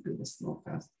slide might be the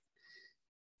smokehouse.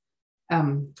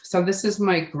 So this is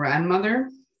my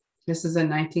grandmother. This is in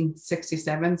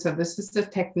 1967. So this is the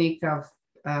technique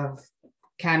of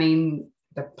canning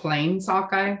the plain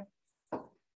sockeye.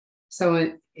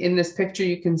 So in this picture,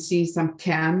 you can see some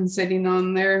cans sitting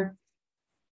on there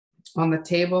on the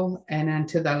table. And then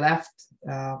to the left,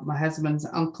 my husband's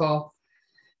uncle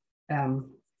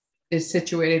is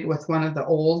situated with one of the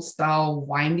old style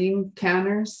winding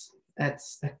canners.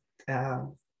 That's a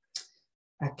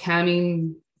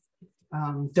canning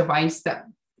device that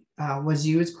was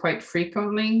used quite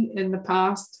frequently in the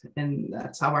past. And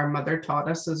that's how our mother taught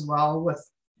us as well, with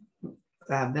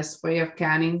this way of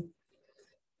canning.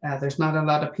 There's not a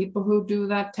lot of people who do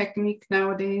that technique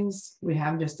nowadays. We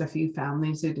have just a few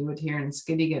families who do it here in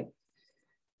Skidegate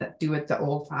that do it the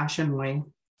old-fashioned way.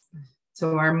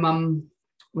 So our mum,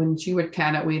 when she would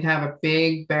can it, we'd have a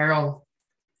big barrel,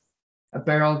 a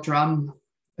barrel drum,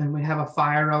 and we'd have a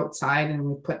fire outside, and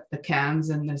we put the cans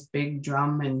in this big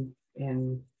drum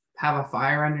and have a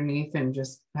fire underneath, and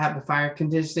just have the fire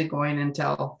continuously going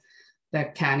until the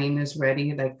canning is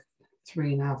ready, like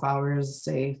 3.5 hours,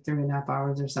 say 3.5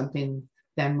 hours or something.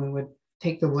 Then we would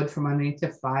take the wood from underneath the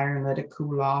fire and let it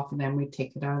cool off, and then we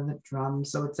take it out of the drum.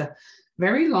 So it's a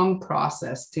very long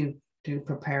process to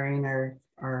preparing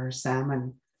our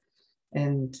salmon.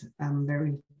 And I'm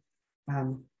very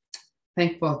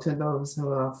thankful to those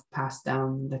who have passed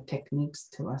down the techniques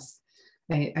to us.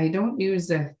 I don't use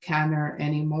a canner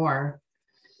anymore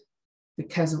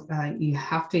because you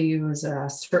have to use a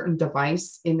certain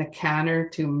device in the canner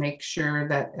to make sure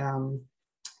that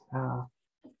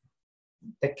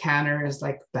the canner is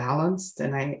like balanced.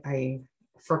 And I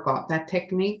forgot that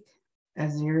technique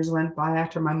as years went by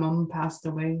after my mom passed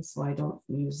away. So I don't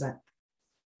use that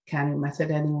canning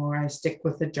method anymore. I stick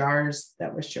with the jars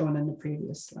that was shown in the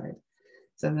previous slide.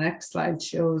 So the next slide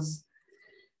shows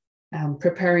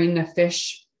preparing the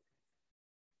fish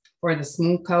for the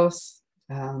smokehouse.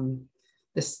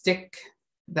 The stick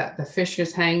that the fish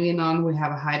is hanging on, we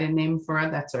have a Haida name for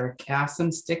it. That's our cassin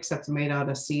sticks. That's made out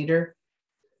of cedar.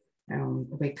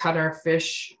 We cut our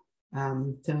fish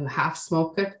to half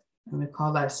smoke it, and we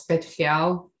call that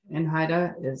special in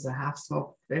Haida, is a half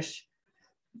smoked fish.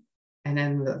 And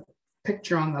then the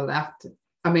picture on the left,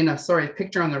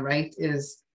 picture on the right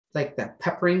is like the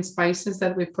peppering spices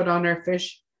that we put on our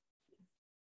fish.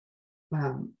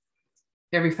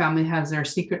 Every family has their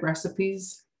secret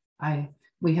recipes.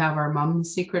 We have our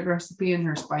mom's secret recipe and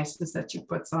her spices that she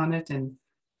puts on it, and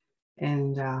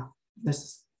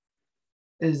this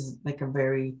is like a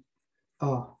very,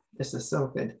 this is so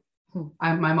good.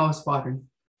 My mouth's watering.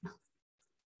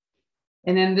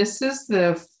 And then this is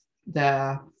the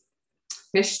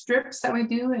fish strips that we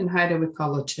do. In Haida we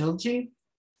call it chilji.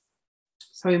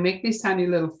 So we make these tiny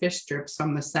little fish strips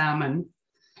from the salmon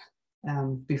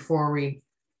before we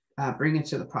bring it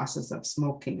to the process of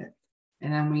smoking it.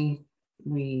 And then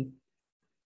we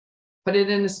put it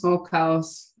in the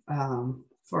smokehouse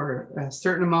for a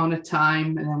certain amount of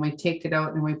time, and then we take it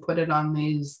out and we put it on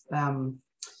these,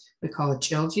 we call it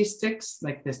chilji sticks,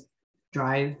 like this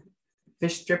dried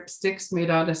fish strip sticks made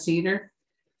out of cedar.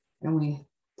 And we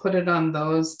put it on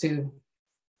those to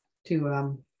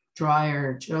dry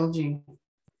our chilji.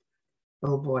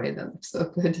 Oh boy, that looks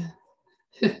so good.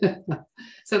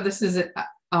 So this is it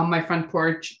on my front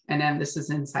porch, and then this is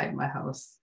inside my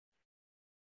house.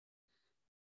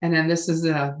 And then this is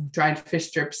the dried fish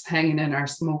strips hanging in our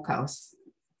smokehouse.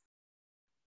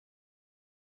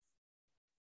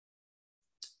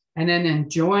 And then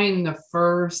enjoying the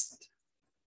first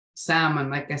salmon,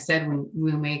 like I said,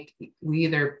 we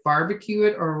either barbecue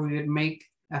it or we would make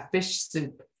a fish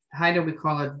soup. Haida we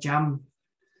call it jam.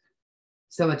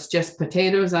 So it's just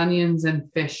potatoes, onions,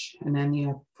 and fish. And then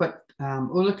you put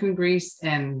ulican grease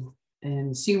and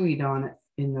seaweed on it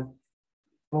in the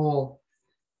bowl.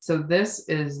 So this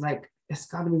is like, it's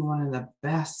got to be one of the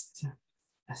best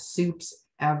soups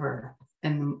ever,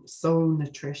 and so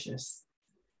nutritious.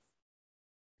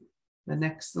 The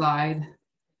next slide.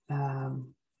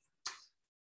 On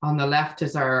the left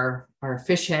is our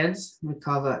fish heads. We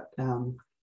call it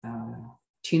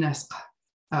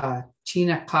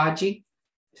chinakaji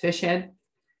fish head.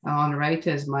 On the right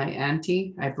is my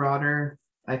auntie. I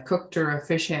cooked her a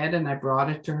fish head and I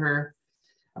brought it to her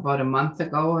about a month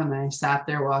ago, and I sat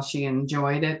there while she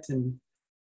enjoyed it and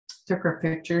took her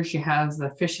picture. She has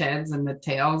the fish heads and the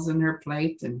tails in her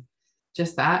plate, and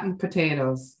just that and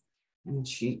potatoes. And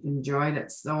she enjoyed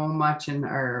it so much, and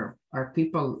our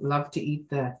people love to eat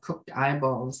the cooked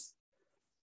eyeballs.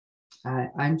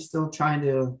 I'm still trying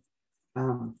to,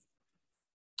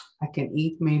 I can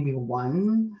eat maybe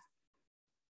one,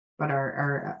 but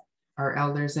our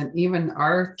elders and even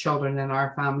our children in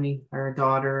our family, our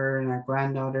daughter and our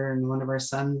granddaughter and one of our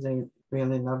sons, they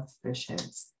really love fish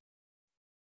heads.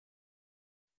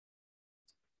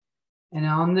 And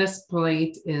on this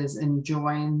plate is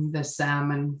enjoying the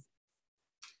salmon.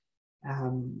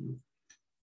 You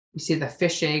see the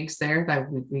fish eggs there, that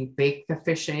we bake the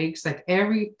fish eggs. Like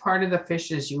every part of the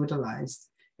fish is utilized.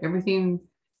 Everything,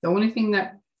 the only thing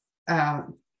that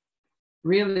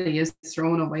really is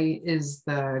thrown away is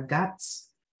the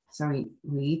guts. So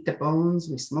we eat the bones,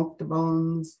 we smoke the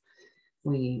bones,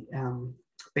 we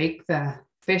bake the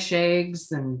fish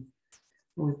eggs, and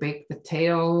we bake the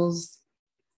tails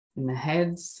and the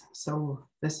heads. So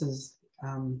this is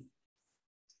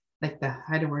like the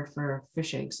Haida word for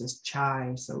fish eggs is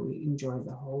chai, so we enjoy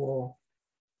the whole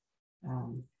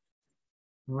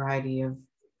variety of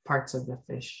parts of the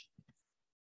fish.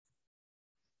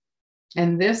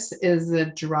 And this is the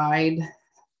dried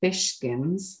fish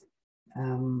skins.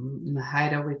 In the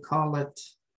Haida, we call it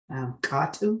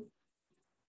katu.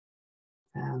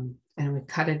 And we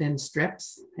cut it in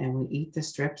strips and we eat the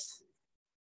strips.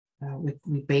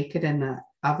 We bake it in the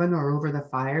oven or over the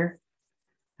fire.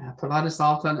 Put a lot of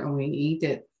salt on it and we eat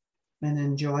it and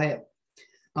enjoy it.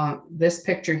 This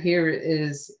picture here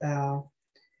is,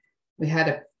 we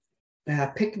had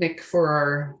a picnic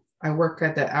for I work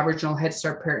at the Aboriginal Head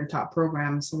Start Parent Taught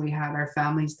program. So we had our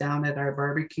families down at our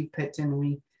barbecue pit and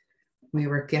we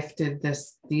were gifted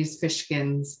these fish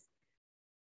skins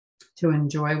to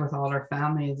enjoy with all our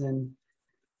families, and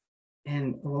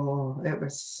oh, it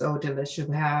was so delicious.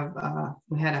 We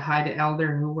had a Haida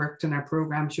elder who worked in our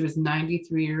program. She was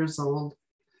 93 years old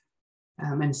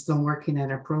and still working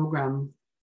at our program.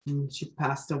 And she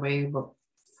passed away about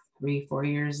 3-4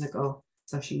 years ago.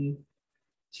 So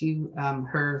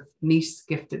her niece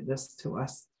gifted this to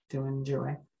us to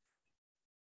enjoy.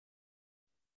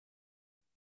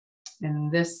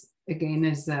 And this again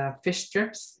is fish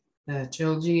strips, the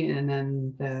chilji, and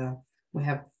then we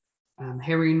have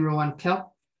herring roe on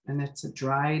kelp, and it's a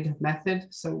dried method.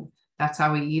 So that's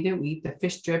how we eat it. We eat the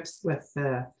fish strips with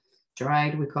the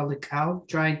dried, we call it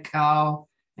dried cow,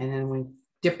 and then we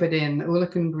dip it in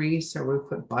ulican grease or we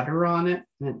put butter on it.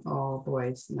 And oh boy,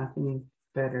 it's nothing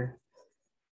better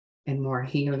and more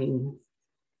healing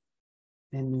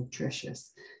and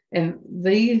nutritious. And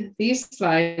these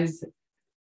slides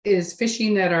is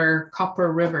fishing at our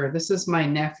Copper River. This is my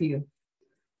nephew.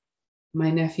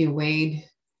 My nephew Wade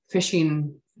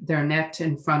fishing their net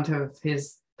in front of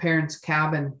his parents'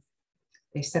 cabin.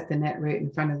 They set the net right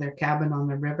in front of their cabin on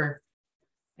the river.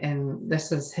 And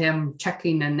this is him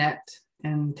checking a net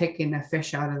and taking a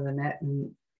fish out of the net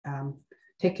and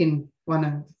taking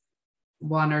one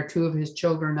or two of his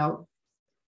children out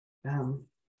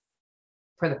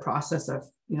for the process of,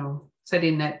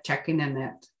 setting net, checking a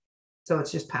net. So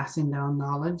it's just passing down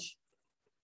knowledge.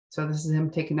 So this is him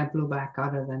taking a blueback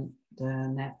out of the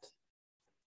net.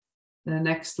 The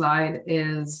next slide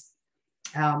is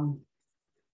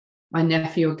my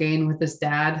nephew again with his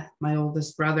dad, my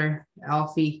oldest brother,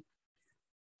 Alfie,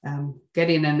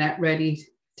 getting a net ready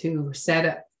to set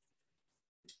it.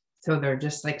 So they're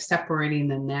just like separating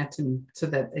the net and so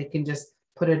that they can just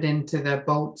put it into the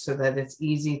boat so that it's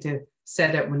easy to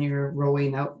set it when you're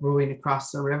rowing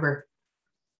across the river.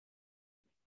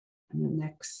 And the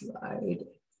next slide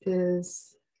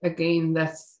is, again,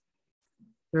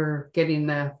 they're getting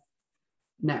the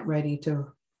net ready to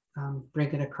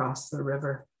bring it across the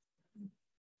river.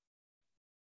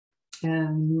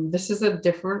 And this is a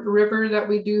different river that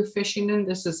we do fishing in.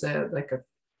 This is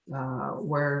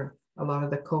where a lot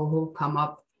of the coho come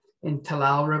up in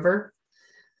Talal River.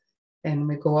 And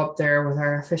we go up there with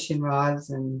our fishing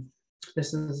rods, and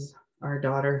this is our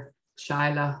daughter,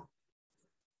 Shyla,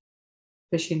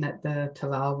 fishing at the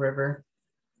Talal River.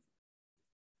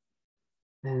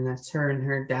 And that's her and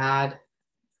her dad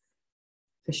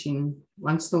fishing.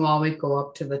 Once in a while we go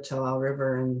up to the Talal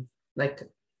River, and like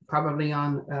probably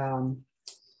on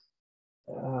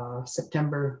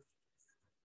September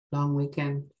long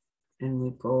weekend, and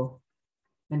we go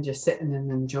and just sit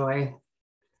and enjoy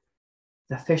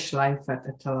the fish life at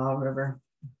the Talal River.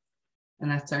 And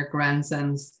that's our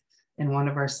grandsons, and one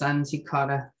of our sons, he caught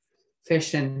a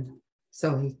fish, and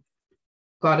so he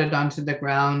got it onto the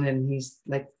ground, and he's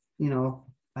like,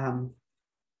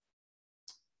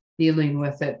 dealing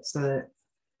with it. So that,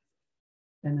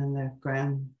 and then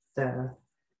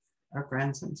our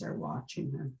grandsons are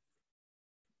watching him.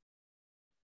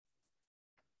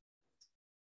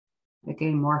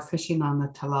 Again, more fishing on the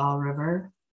Talal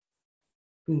River.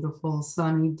 Beautiful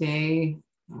sunny day.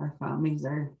 Our families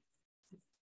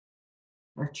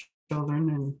our children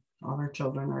and all our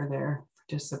children are there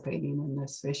participating in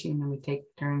this fishing, and we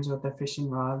take turns with the fishing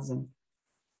rods and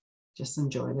just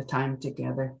enjoy the time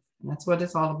together. And that's what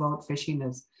it's all about. Fishing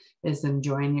is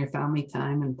enjoying your family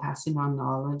time and passing on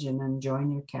knowledge and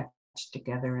enjoying your catch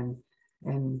together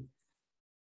and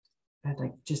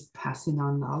like just passing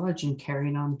on knowledge and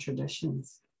carrying on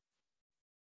traditions.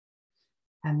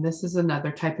 And this is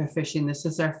another type of fishing. This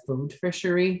is our food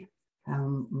fishery.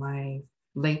 My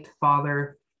late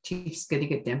father, Chief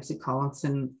Skidegate Dempsey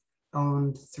Collinson,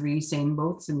 owned 3 seine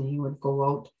boats, and he would go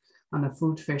out on a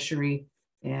food fishery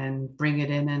and bring it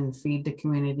in and feed the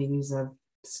communities of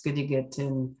Skidegate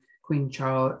and Queen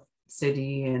Charlotte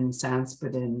City and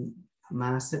Sanspit and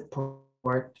Masset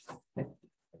Port.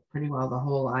 pretty well the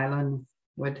whole island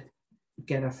would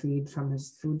get a feed from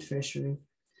his food fishery.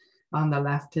 On the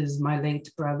left is my late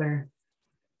brother,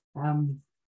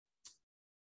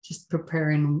 just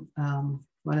preparing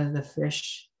one of the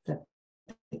fish that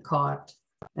they caught.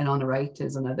 And on the right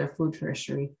is another food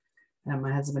fishery, and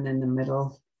my husband in the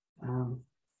middle.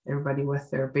 Everybody with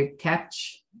their big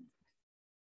catch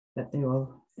that they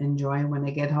will enjoy when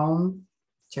they get home,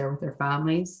 share with their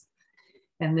families.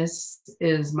 And this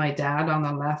is my dad on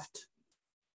the left,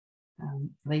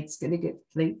 late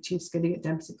Chief Skidegate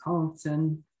Dempsey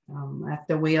Collinson, at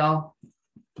the wheel,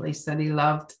 place that he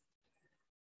loved,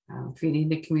 feeding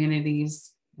the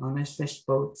communities on his fish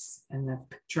boats. And the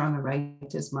picture on the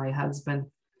right is my husband.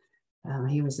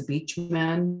 He was a beach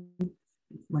man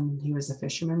when he was a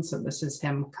fisherman. So this is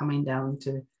him coming down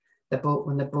to the boat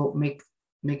when the boat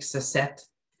makes a set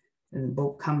and the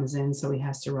boat comes in. So he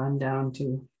has to run down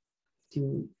to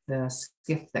the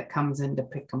skiff that comes in to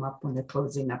pick him up when they're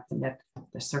closing up the net,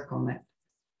 the circle net.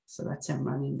 So that's him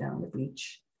running down the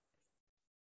beach.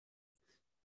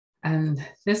 And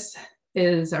this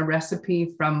is a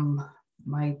recipe from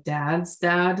my dad's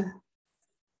dad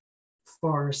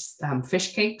for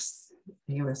fish cakes.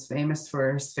 He was famous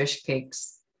for his fish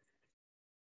cakes.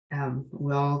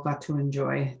 We all got to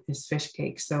enjoy his fish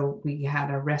cakes. So we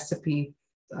had a recipe,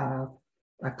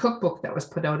 a cookbook that was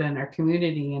put out in our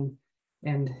community,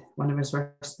 and one of his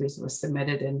recipes was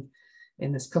submitted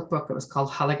in this cookbook. It was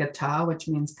called Halagata, which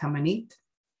means come and eat.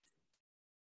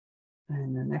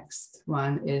 And the next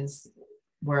one is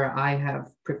where I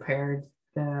have prepared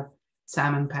the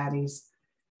salmon patties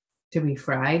to be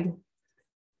fried.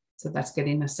 So that's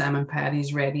getting the salmon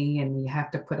patties ready, and you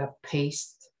have to put a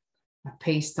paste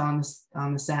on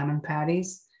the salmon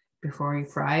patties before you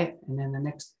fry it. And then the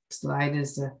next slide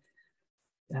is the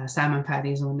salmon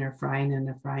patties when they're frying in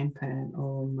the frying pan.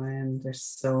 Oh man, they're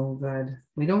so good.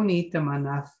 We don't eat them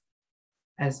enough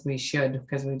as we should,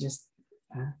 because we just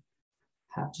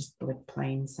have just like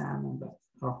plain salmon, but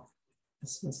oh,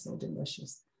 this was so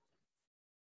delicious.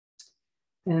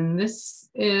 And this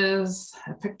is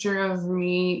a picture of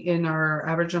me in our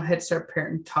Aboriginal Head Start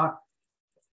Parent Taught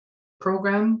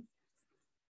program.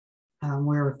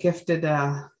 We were gifted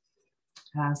a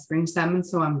spring salmon,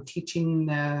 so I'm teaching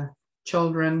the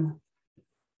children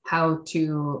how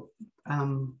to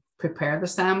prepare the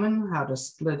salmon, how to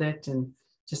split it, and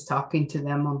just talking to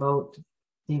them about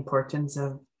the importance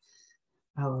of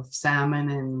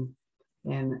salmon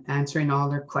and answering all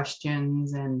their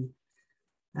questions. And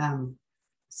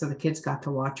so the kids got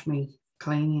to watch me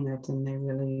cleaning it, and they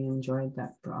really enjoyed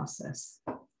that process.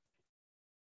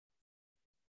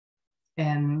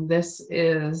 And this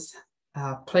is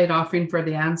a plate offering for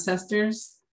the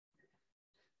ancestors.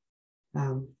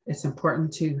 It's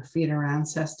important to feed our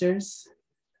ancestors.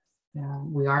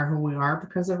 We are who we are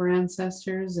because of our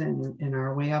ancestors, and in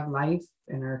our way of life,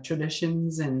 and our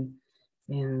traditions, and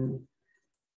in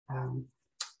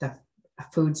the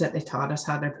foods that they taught us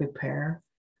how to prepare.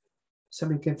 So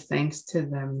we give thanks to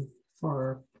them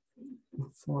for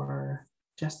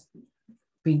just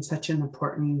being such an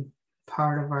important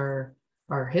part of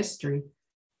our history,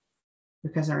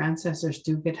 because our ancestors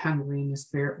do get hungry in the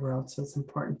spirit world. So it's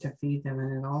important to feed them.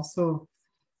 And it also,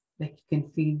 like, you can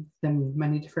feed them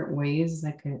many different ways,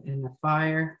 like in a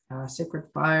fire, a sacred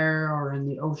fire, or in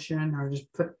the ocean, or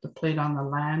just put the plate on the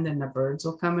land and the birds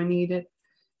will come and eat it.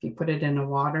 If you put it in the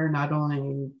water, not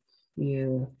only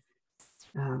you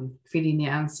feeding the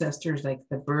ancestors, like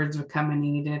the birds would come and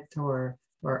eat it, or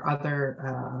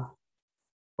other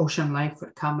ocean life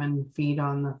would come and feed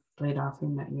on the plate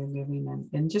offering that you're giving,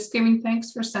 and just giving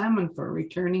thanks for salmon for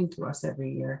returning to us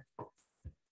every year.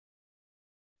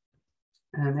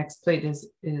 And the next plate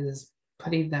is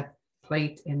putting the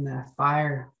plate in the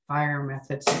fire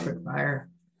method, sacred fire.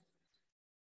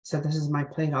 So this is my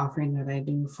plate offering that I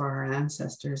do for our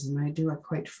ancestors, and I do it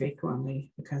quite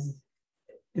frequently because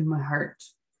in my heart,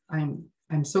 I'm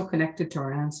so connected to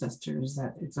our ancestors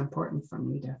that it's important for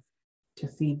me to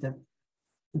feed them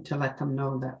and to let them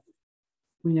know that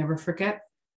we never forget.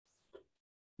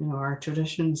 You know, our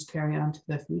traditions carry on to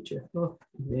the future. Oh,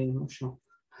 I'm very emotional.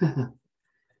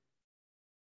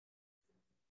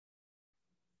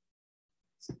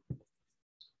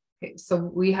 Okay, so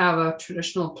we have a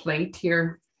traditional plate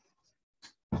here.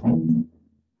 I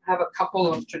have a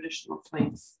couple of traditional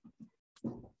plates.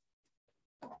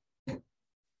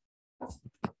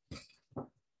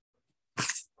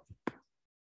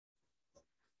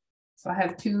 So I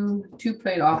have two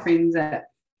plate offerings that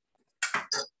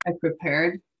I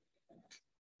prepared.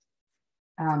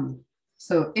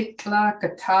 So itla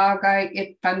katagai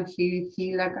itpan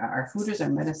hilaga. Our food is our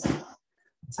medicine.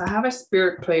 So I have a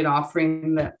spirit plate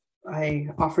offering that I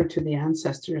offer to the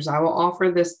ancestors. I will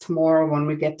offer this tomorrow when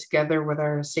we get together with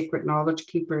our sacred knowledge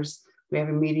keepers. We have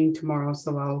a meeting tomorrow,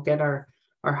 so I'll get our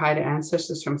Haida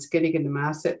ancestors from Skiddig and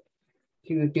Namasset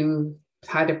to do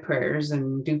Haida prayers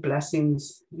and do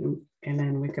blessings, and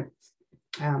then we could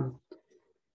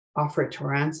offer it to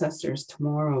our ancestors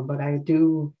tomorrow. But I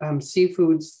do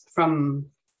seafoods from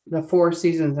the 4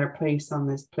 seasons are placed on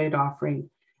this plate offering,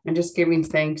 and just giving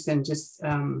thanks and just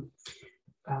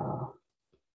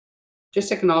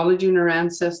acknowledging our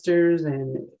ancestors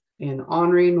and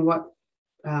honoring what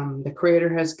the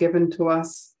Creator has given to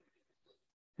us,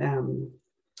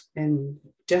 and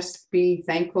just be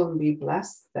thankful and be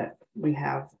blessed that we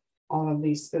have all of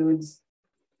these foods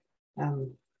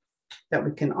that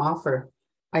we can offer.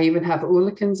 I even have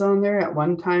ulikans on there. At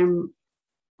one time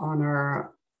on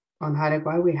Haida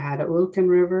Gwaii, we had a ulikan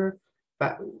river,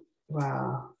 but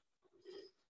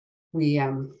we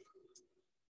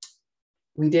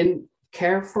didn't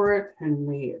care for it, and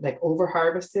we like over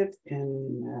harvested,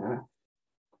 and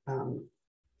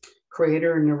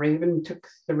Creator and the Raven took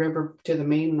the river to the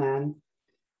mainland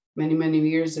many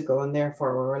years ago, and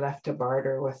therefore we were left to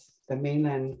barter with the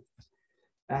mainland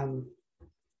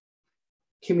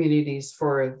communities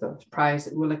for the prize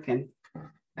ulikan.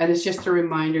 And it's just a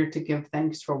reminder to give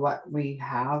thanks for what we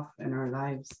have in our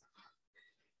lives.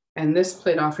 And this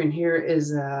plate offering here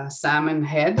is a salmon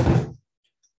head.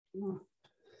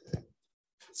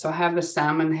 So I have the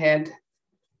salmon head,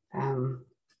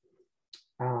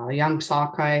 young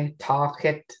sockeye,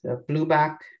 tawkit, the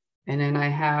blueback, and then I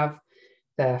have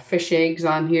the fish eggs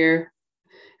on here.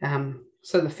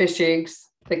 So the fish eggs,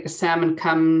 like the salmon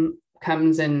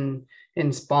comes in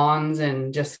spawns,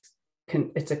 and just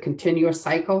it's a continuous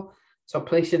cycle. So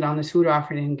place it on this food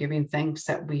offering and giving thanks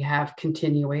that we have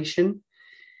continuation,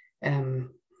 that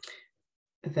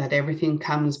everything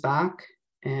comes back,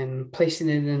 and placing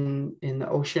it in the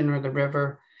ocean or the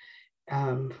river,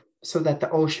 so that the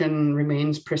ocean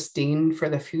remains pristine for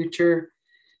the future,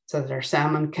 so that our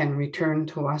salmon can return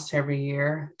to us every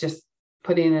year. Just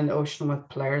putting in the ocean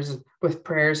with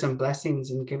prayers and blessings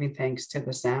and giving thanks to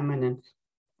the salmon. And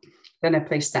then I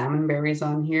place salmon berries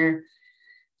on here.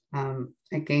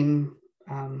 Again,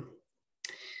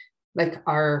 like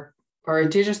our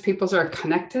Indigenous peoples are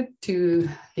connected to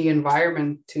the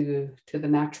environment, to the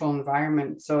natural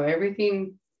environment. So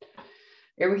everything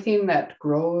that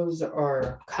grows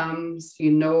or comes,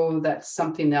 you know that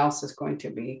something else is going to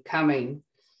be coming.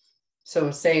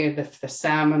 So say if the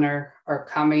salmon are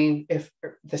coming, if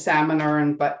the salmon are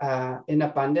in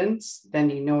abundance, then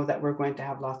you know that we're going to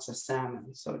have lots of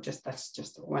salmon. So that's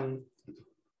just one.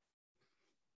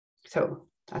 So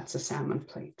that's a salmon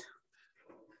plate.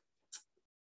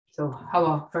 So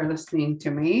hello for listening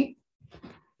to me.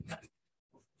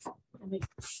 Let me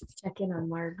check in on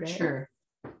Margaret. Sure.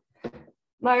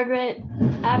 Margaret,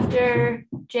 after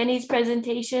Jenny's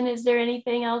presentation, is there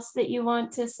anything else that you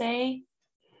want to say?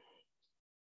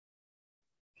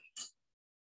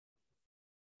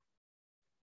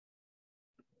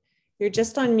 You're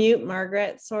just on mute,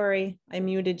 Margaret. Sorry, I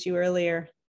muted you earlier.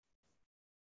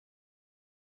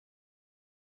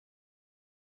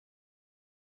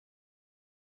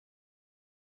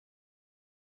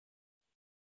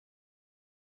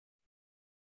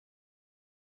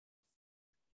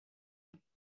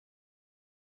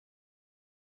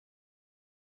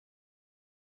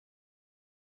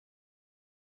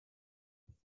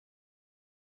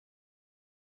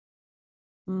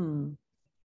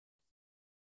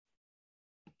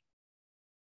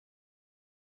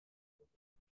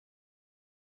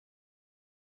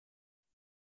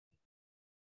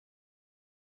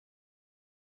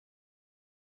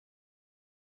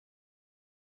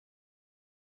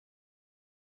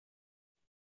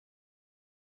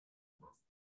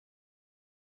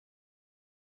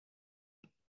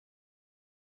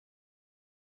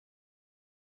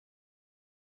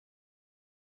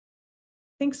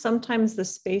 I think sometimes the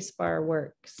space bar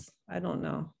works. I don't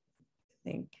know.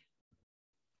 I think.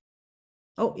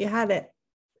 Oh, you had it.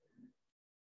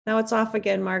 Now it's off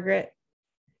again, Margaret.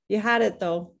 You had it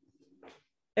though.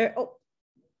 There. Oh.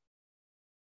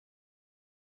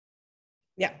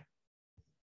 Yeah.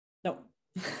 No.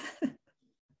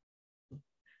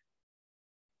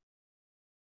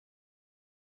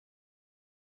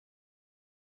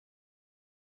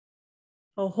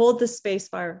 Oh, hold the space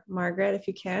bar, Margaret, if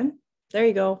you can. There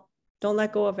you go. Don't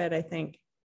let go of it, I think.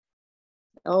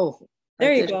 Oh,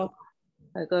 there you go.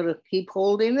 I got to keep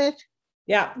holding it?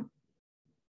 Yeah.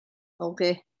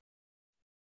 Okay.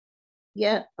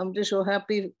 Yeah, I'm just so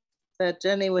happy that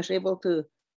Jenny was able to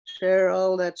share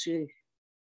all that she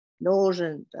knows,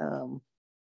 and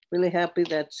really happy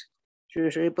that she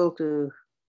was able to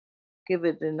give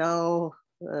it in all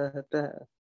the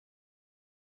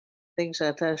things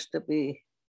that has to be,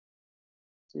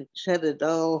 to said it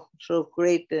all so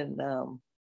great, and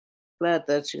glad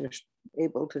that she was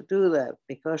able to do that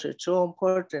because it's so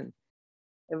important.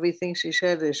 Everything she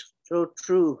said is so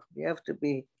true. You have to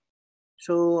be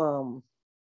so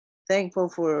thankful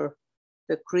for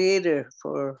the Creator,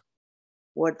 for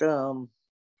what the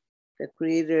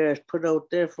Creator has put out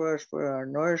there for us for our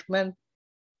nourishment.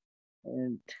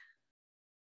 And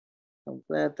I'm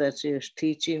glad that she is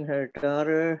teaching her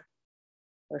daughter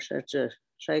for such a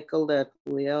cycle that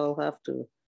we all have to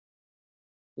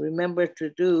remember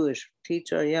to do, is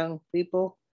teach our young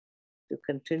people to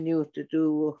continue to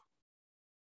do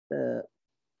the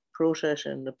process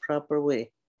in the proper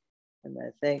way. And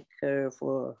I thank her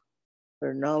for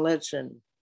her knowledge, and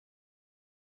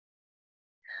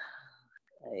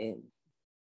I'm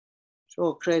so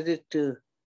excited to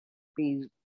be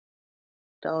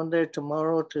down there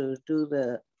tomorrow to do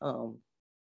the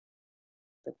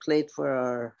plate for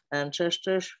our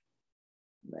ancestors.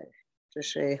 And I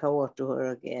just say hello to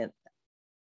her again.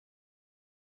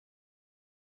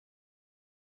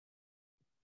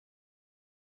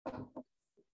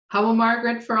 Hello,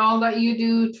 Margaret, for all that you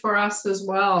do for us as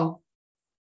well.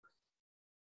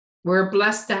 We're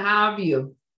blessed to have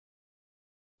you.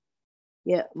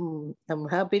 Yeah, I'm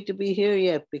happy to be here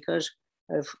yet because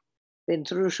I've been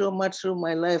through so much through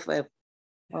my life. I've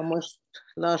almost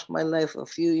lost my life a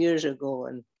few years ago,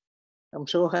 and I'm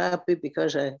so happy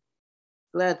because I'm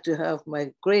glad to have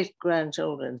my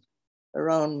great-grandchildren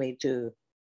around me to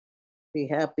be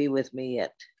happy with me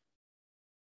yet.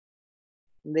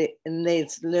 They've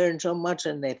learned so much,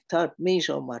 and they've taught me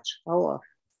so much. Oh.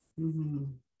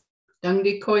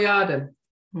 Dangi koyada.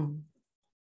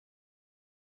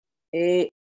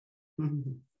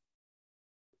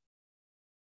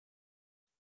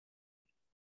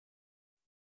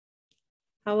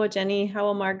 How Jenny?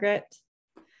 How Margaret?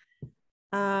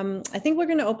 I think we're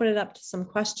going to open it up to some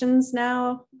questions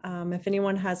now. If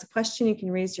anyone has a question, you can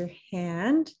raise your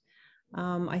hand.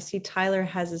 I see Tyler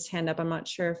has his hand up. I'm not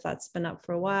sure if that's been up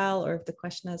for a while or if the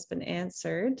question has been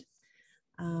answered.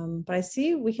 But I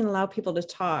see we can allow people to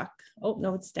talk. Oh,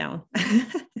 no, it's down.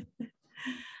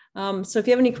 So if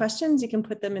you have any questions, you can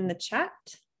put them in the chat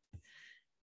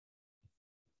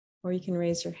or you can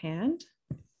raise your hand.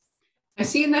 I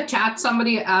see in the chat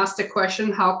somebody asked a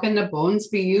question, how can the bones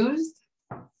be used?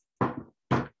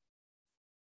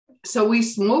 So we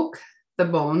smoke the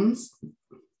bones,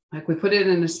 like we put it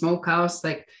in a smokehouse,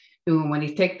 like when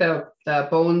you take the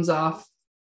bones off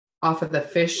of the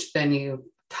fish, then you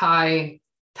tie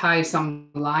some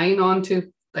line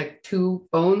onto like 2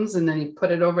 bones, and then you put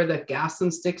it over the gas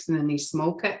and sticks, and then you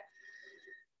smoke it.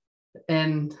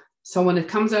 And so when it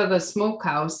comes out of the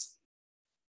smokehouse,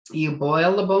 you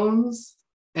boil the bones.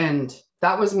 And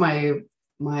that was my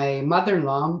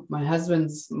mother-in-law, my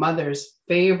husband's mother's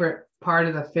favorite part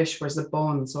of the fish was the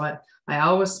bones. So I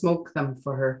always smoked them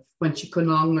for her when she could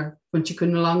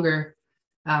no longer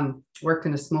work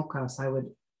in a smokehouse. I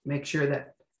would make sure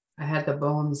that I had the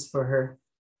bones for her.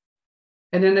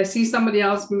 And then I see somebody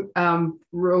else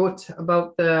wrote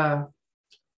about the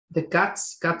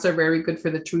guts. Guts are very good for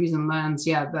the trees and lands.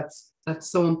 Yeah, that's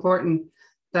so important.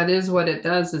 That is what it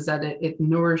does, is that it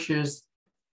nourishes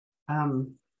the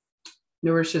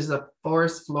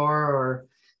forest floor, or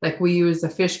like we use the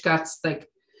fish guts,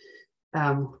 like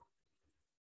when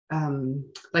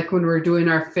we're doing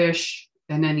our fish,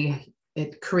 and then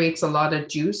it creates a lot of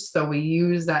juice. So we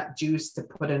use that juice to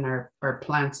put in our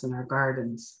plants in our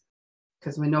gardens,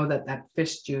 because we know that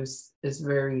fish juice is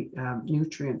very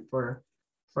nutrient for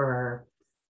our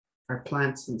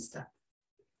plants and stuff.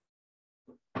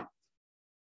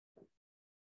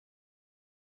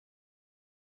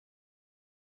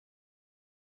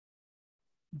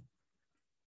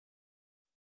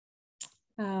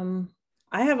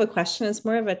 I have a question. It's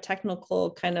more of a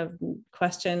technical kind of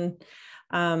question.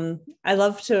 I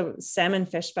love to salmon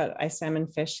fish, but I salmon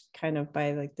fish kind of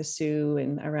by like the Sioux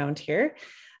and around here.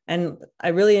 And I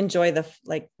really enjoy the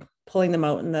pulling them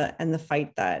out and the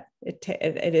fight that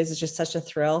it is just such a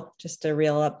thrill just to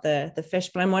reel up the fish.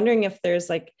 But I'm wondering if there's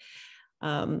like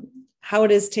how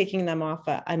it is taking them off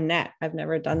a net. I've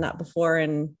never done that before.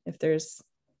 And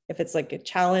if it's like a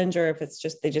challenge, or if it's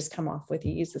just, they just come off with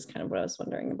ease, is kind of what I was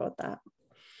wondering about that.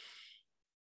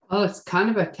 Well, it's kind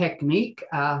of a technique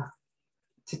to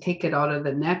take it out of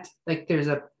the net. Like there's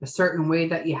a certain way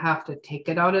that you have to take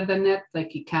it out of the net.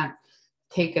 Like you can't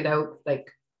take it out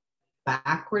like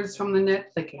backwards from the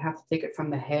net. Like you have to take it from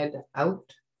the head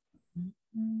out.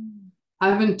 I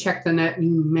haven't checked the net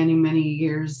in many, many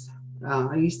years.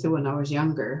 I used to when I was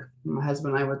younger. My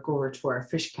husband and I would go over to our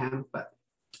fish camp, but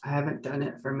I haven't done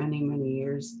it for many, many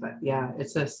years. But yeah,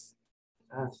 it's a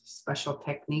special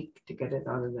technique to get it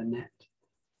out of the net.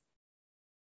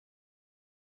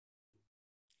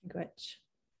 Good.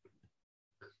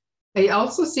 I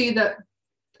also see that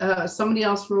somebody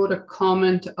else wrote a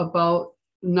comment about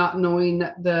not knowing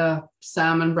that the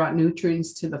salmon brought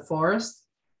nutrients to the forest.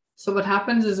 So what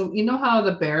happens is, you know how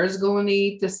the bears go and they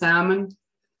eat the salmon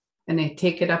and they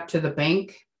take it up to the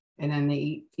bank and then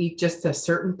they eat just a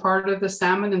certain part of the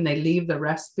salmon and they leave the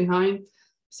rest behind.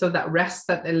 So that rest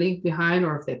that they leave behind,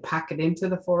 or if they pack it into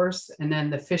the forest, and then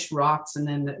the fish rots and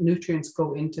then the nutrients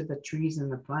go into the trees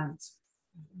and the plants.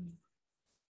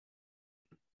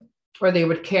 Or they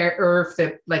would care, or if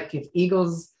they, like if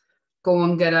eagles go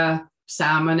and get a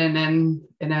salmon and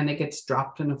then it gets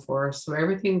dropped in the forest. So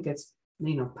everything gets,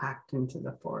 you know, packed into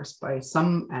the forest by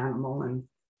some animal, and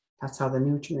that's how the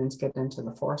nutrients get into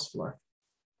the forest floor.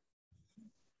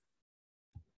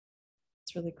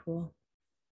 It's really cool.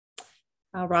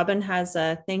 Robin has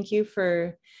a thank you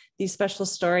for these special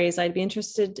stories. I'd be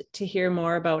interested to hear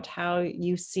more about how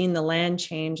you've seen the land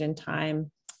change in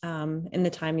time, in the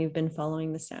time you've been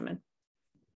following the salmon.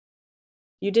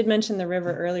 You did mention the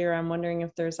river earlier. I'm wondering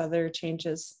if there's other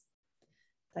changes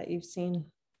that you've seen.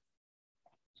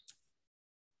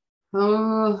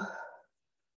 Like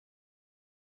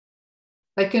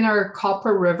in our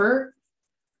Copper River,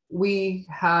 we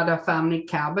had a family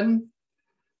cabin.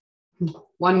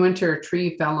 One winter a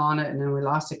tree fell on it and then we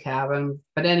lost the cabin.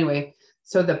 But anyway,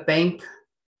 so the bank,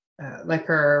 like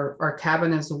our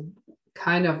cabin is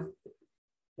kind of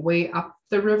way up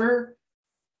the river.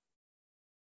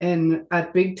 And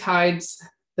at big tides,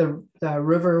 the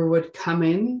river would come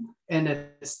in and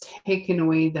it's taking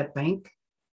away the bank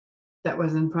that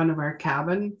was in front of our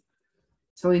cabin.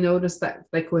 So we noticed that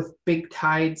like with big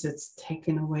tides, it's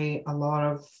taken away a lot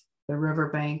of the river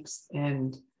banks.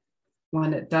 And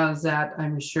when it does that,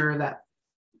 I'm sure that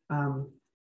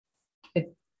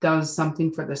it does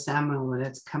something for the salmon when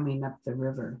it's coming up the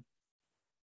river.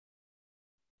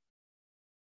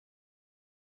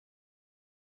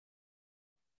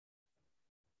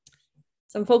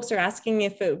 Some folks are asking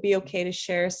if it would be okay to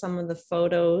share some of the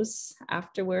photos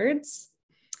afterwards,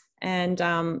 and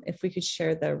if we could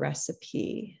share the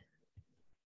recipe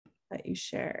that you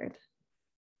shared.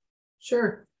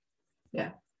 Sure.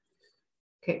 Yeah.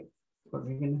 Okay. What are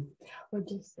we gonna? Or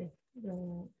just the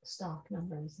stock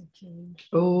numbers have changed.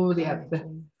 Oh, yeah,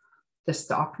 the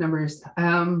stock numbers.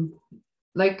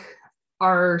 Like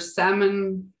our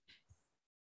salmon.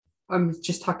 I'm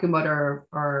just talking about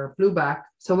our blueback.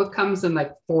 So it comes in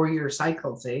like 4-year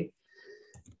cycles, eh?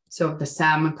 So if the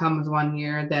salmon comes 1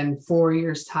 year, then 4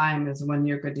 years time is when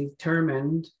you're going to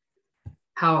determine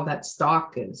how that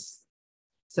stock is.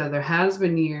 So there has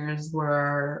been years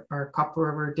where our Copper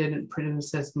River didn't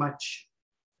produce as much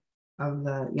of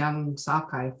the young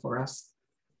sockeye for us.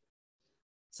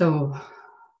 So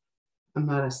I'm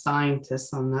not a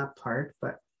scientist on that part,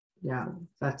 but yeah,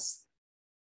 that's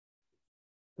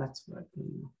what I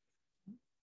know.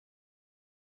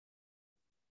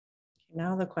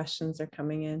 Now the questions are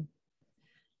coming in.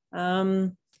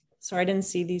 Sorry, I didn't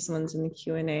see these ones in the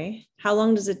Q&A. How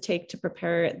long does it take to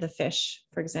prepare the fish?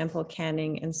 For example,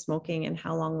 canning and smoking, and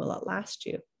how long will it last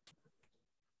you?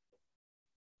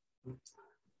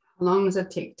 How long does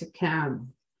it take to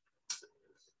can?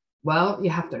 Well, you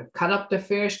have to cut up the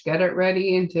fish, get it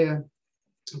ready into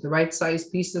the right size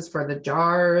pieces for the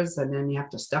jars, and then you have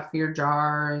to stuff your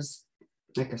jars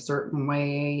like a certain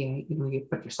way. You know, you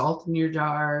put your salt in your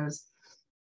jars,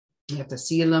 you have to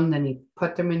seal them, then you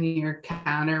put them in your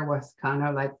canner with kind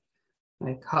of like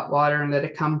hot water and let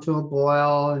it come to a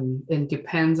boil, and it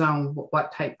depends on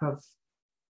what type of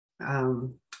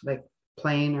like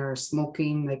plain or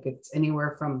smoking, like it's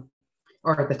anywhere from,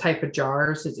 or the type of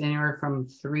jars, it's anywhere from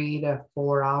 3 to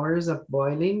 4 hours of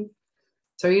boiling.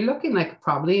 So you're looking like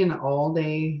probably an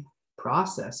all-day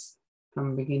process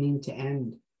from beginning to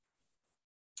end.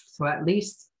 So at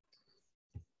least,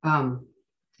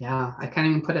 yeah, I can't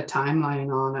even put a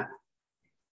timeline on it.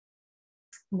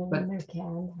 When they're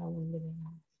canned, how long do they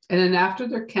last? And then after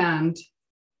they're canned,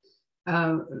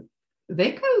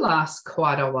 they can last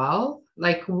quite a while.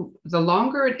 Like the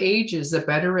longer it ages, the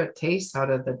better it tastes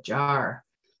out of the jar.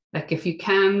 Like if you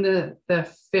can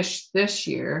the fish this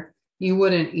year, you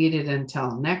wouldn't eat it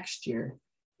until next year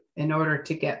in order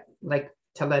to get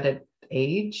to let it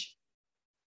age.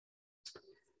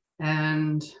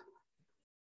 And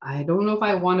I don't know if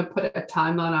I want to put a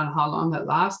timeline on how long it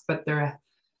lasts, but there,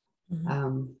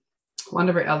 one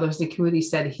of our elders in the community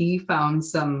said he found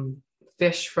some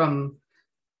fish from,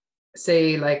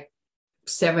 say, like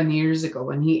 7 years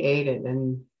ago, and he ate it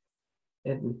and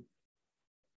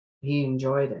he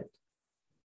enjoyed it.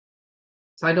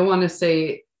 So I don't want to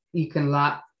say you can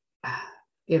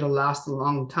it'll last a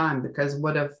long time, because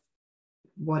what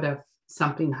if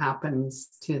something happens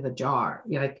to the jar,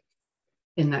 like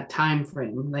in that time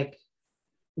frame? Like,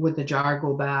 would the jar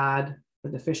go bad?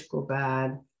 Would the fish go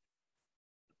bad?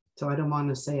 So I don't want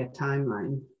to say a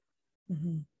timeline.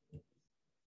 Mm-hmm.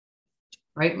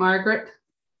 Right, Margaret?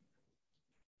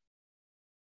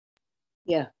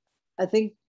 Yeah, I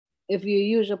think if you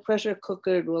use a pressure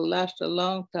cooker, it will last a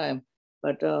long time.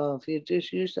 But if you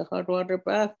just use the hot water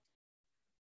bath,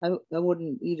 I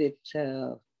wouldn't eat it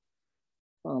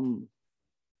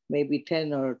maybe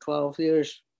 10 or 12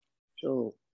 years.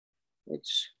 So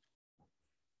it's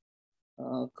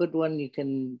a good one. You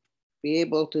can be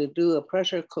able to do a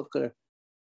pressure cooker.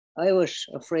 I was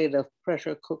afraid of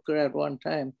pressure cooker at one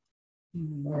time.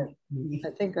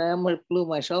 I think I almost blew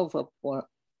myself up for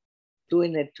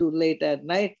doing it too late at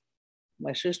night.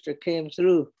 My sister came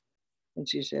through and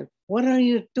she said, "What are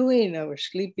you doing?" I was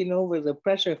sleeping over the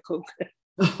pressure cooker.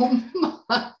 Oh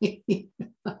my.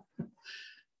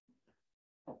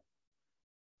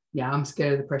 Yeah, I'm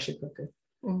scared of the pressure cooker.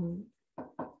 Mhm.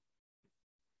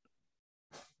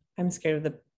 I'm scared of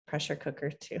the pressure cooker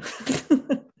too.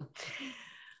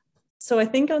 So I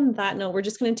think on that note, we're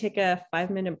just going to take a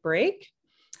 5-minute break.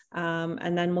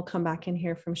 And then we'll come back in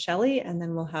here from Shelly, and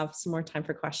then we'll have some more time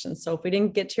for questions. So if we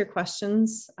didn't get to your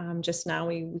questions just now,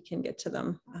 we can get to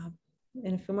them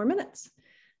in a few more minutes.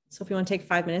 So if you want to take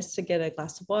 5 minutes to get a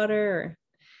glass of water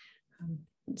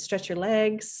or stretch your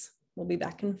legs, we'll be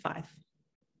back in 5.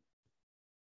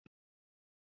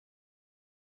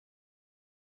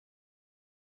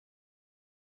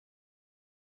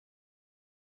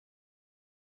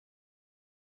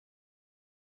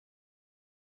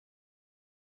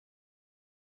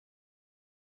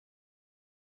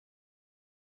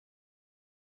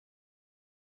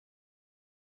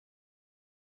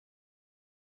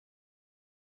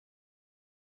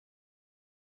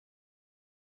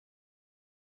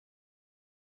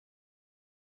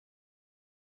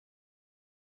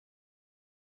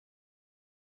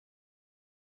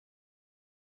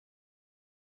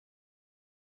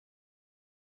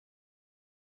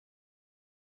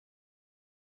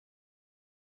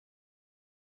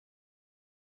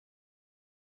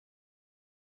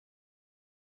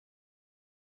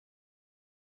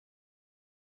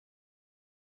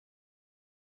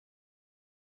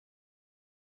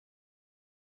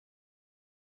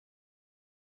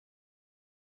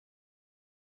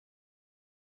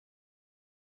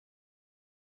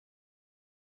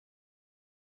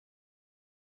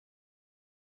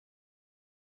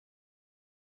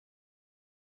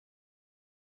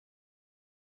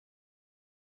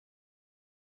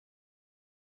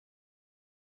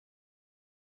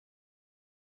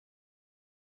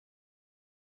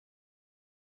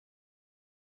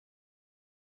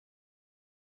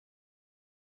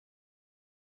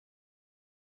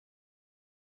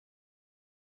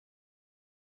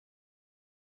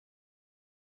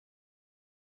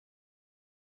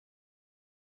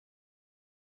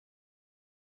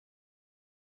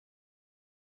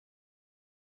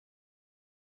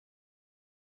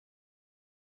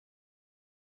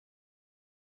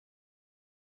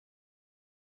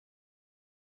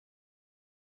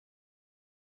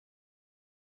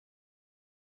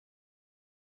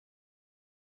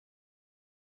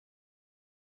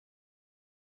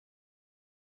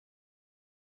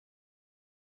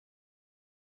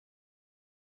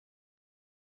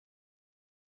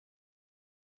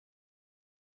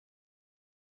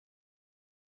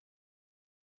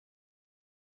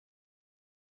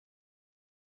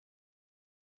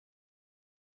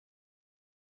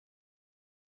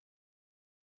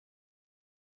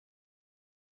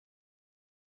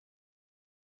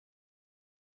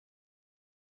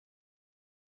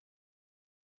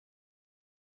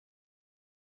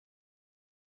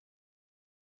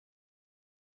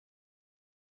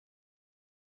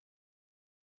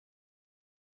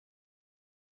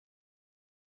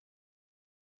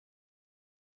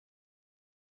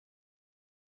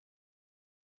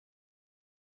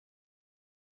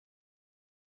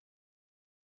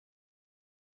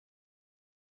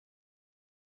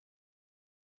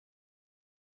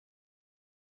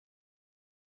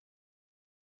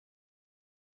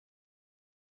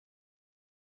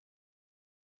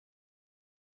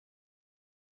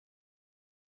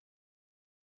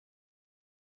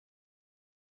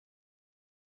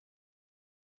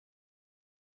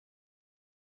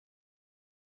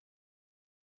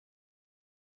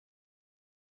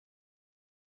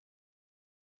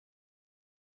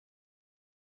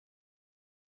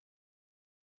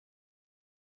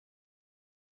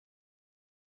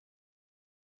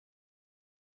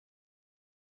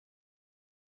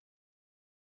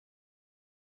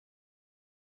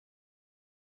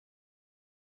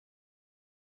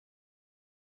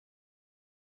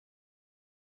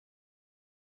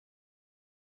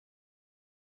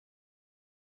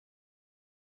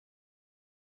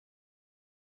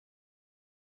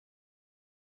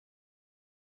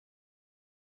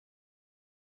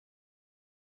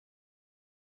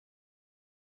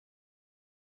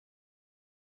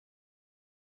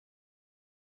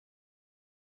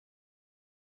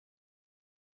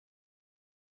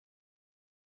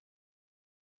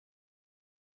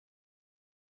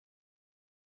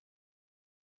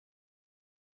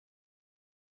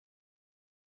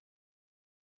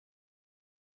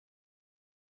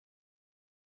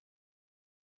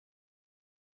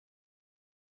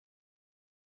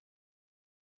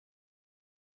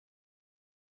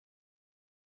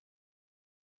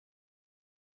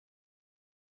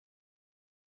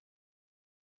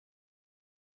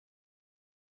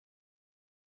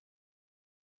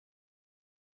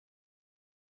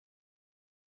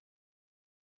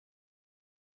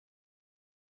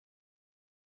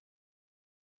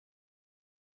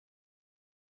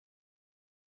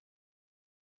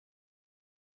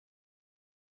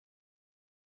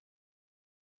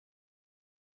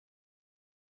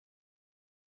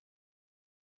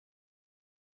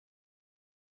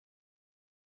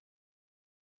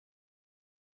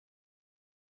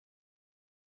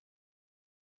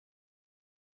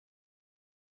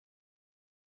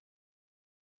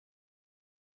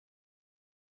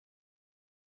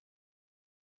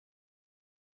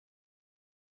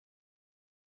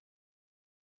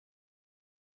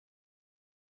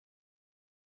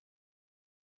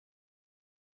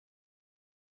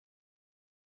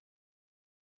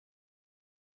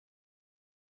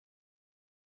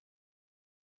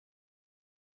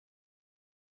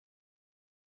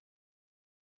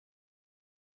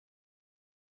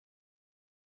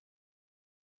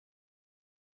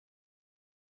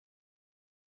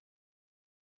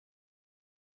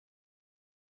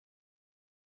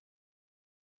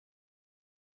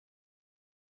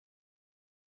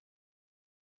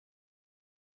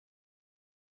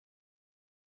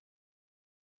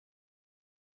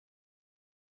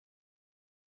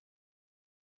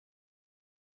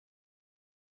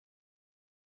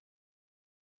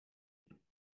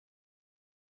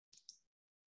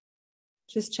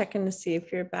 Just checking to see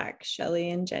if you're back, Shelly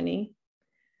and Jenny.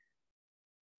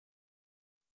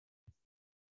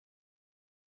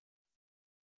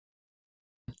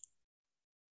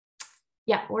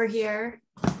 Yeah, we're here.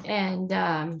 And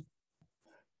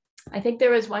I think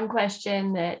there was one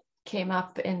question that came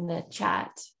up in the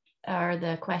chat, or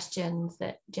the questions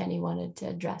that Jenny wanted to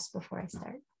address before I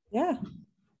start. Yeah.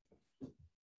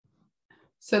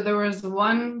 So there was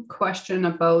one question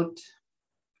about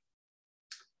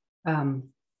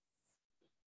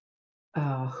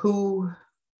who,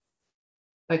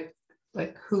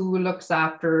 like who looks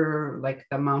after like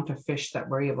the amount of fish that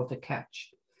we're able to catch.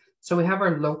 So we have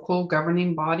our local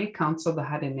governing body, Council of the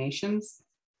Haida Nations,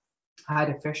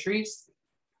 Haida Fisheries.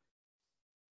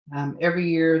 Every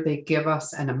year they give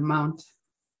us an amount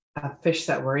of fish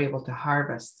that we're able to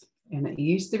harvest. And it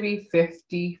used to be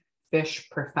 50 fish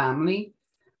per family.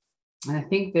 And I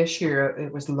think this year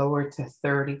it was lowered to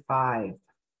 35.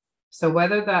 So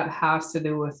whether that has to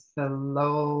do with the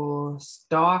low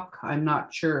stock, I'm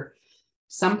not sure.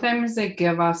 Sometimes they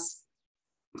give us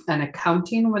an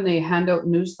accounting when they hand out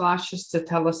news flashes to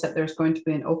tell us that there's going to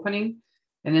be an opening.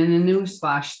 And in the news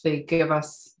flash, they give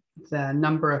us the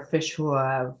number of fish who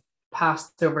have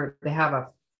passed over. They have a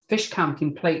fish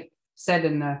counting plate set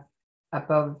in the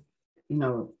above, you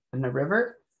know, in the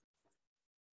river,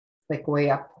 like way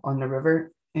up on the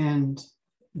river. And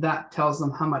that tells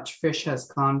them how much fish has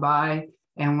gone by.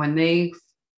 And when they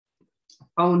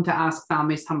phone to ask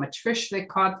families how much fish they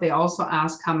caught, they also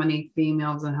ask how many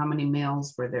females and how many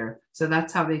males were there. So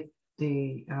that's how they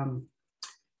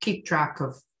keep track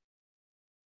of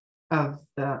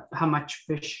the how much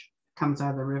fish comes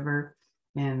out of the river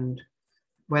and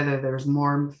whether there's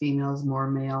more females, more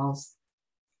males.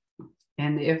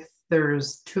 And if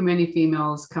there's too many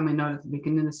females coming out at the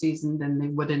beginning of the season, then they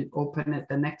wouldn't open it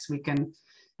the next weekend,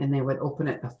 and they would open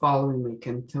it the following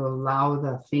weekend to allow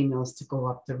the females to go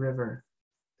up the river.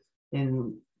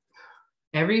 And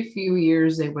every few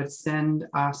years, they would send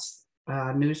us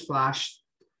a news flash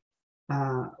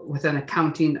with an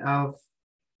accounting of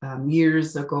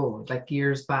years ago, like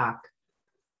years back,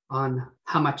 on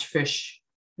how much fish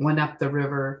went up the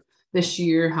river this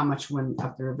year, how much went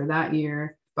up the river that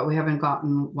year. But we haven't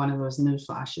gotten one of those news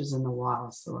flashes in a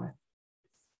while. So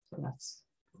that's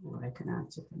what I can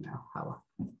answer for now. How?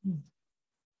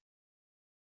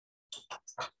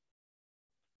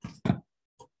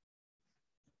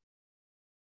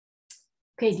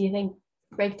 Okay, do you think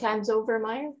break time's over,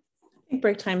 Meyer? I think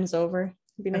break time is over.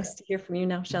 It'd be nice to hear from you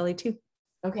now, Shelly, too.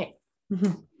 Okay.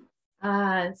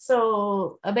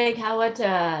 So a big hello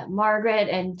to Margaret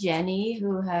and Jenny,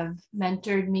 who have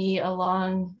mentored me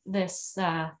along this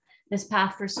this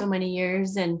path for so many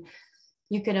years. And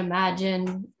you can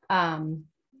imagine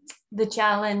the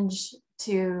challenge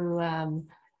to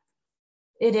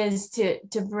it is to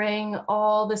bring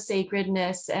all the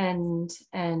sacredness and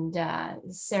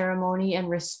ceremony and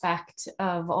respect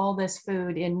of all this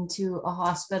food into a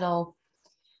hospital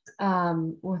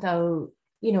without,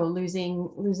 you know, losing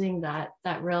the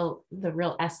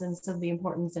real essence of the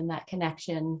importance and that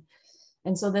connection.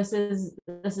 And so this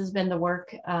has been the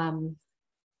work,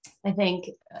 I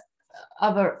think,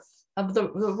 of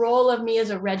the role of me as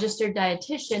a registered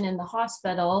dietitian in the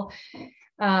hospital,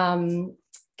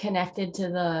 connected to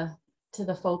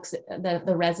the folks,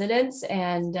 the residents,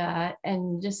 and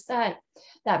just that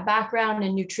background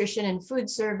in nutrition and food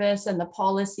service and the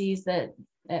policies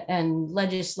and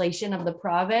legislation of the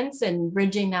province, and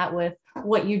bridging that with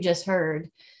what you just heard.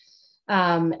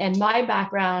 And my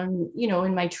background, you know,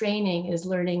 in my training is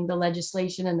learning the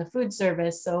legislation and the food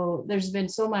service. So there's been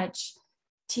so much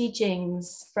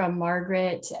teachings from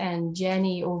Margaret and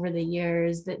Jenny over the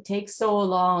years that takes so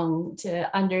long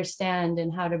to understand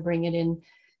and how to bring it in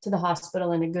to the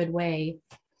hospital in a good way.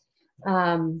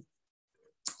 But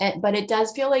it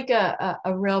does feel like a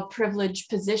real privileged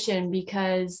position,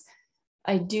 because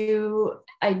I do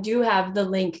have the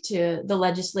link to the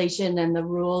legislation and the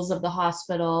rules of the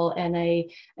hospital, and I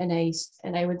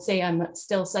would say I'm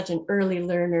still such an early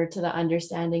learner to the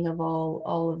understanding of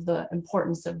all of the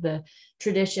importance of the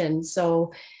tradition.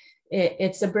 So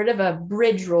it's a bit of a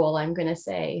bridge role, I'm going to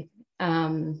say,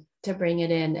 to bring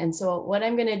it in. And so what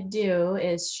I'm going to do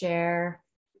is share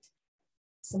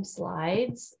some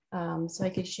slides, so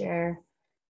I could share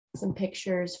some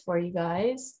pictures for you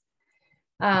guys.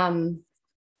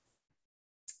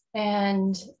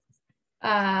 And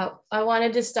I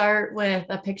wanted to start with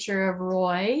a picture of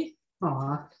Roy,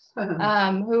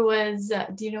 who was,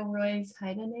 do you know Roy's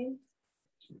Haida name?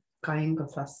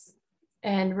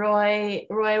 And Roy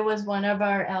was one of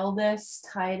our eldest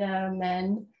Haida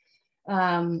men.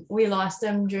 We lost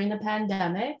him during the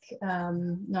pandemic,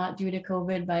 not due to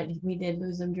COVID, but we did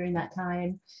lose him during that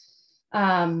time.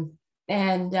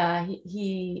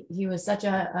 He was such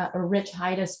a rich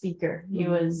Haida speaker. He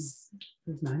was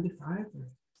 95 or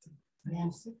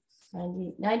 96?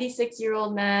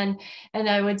 96-year-old man, and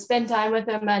I would spend time with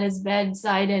him at his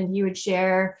bedside, and he would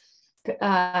share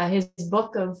his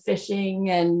book of fishing,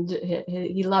 and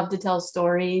he loved to tell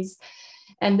stories.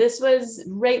 And this was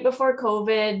right before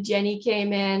COVID. Jenny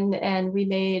came in and we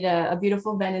made a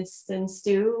beautiful venison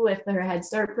stew with her Head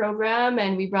Start program,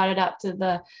 and we brought it up to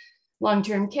the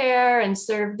long-term care and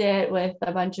served it with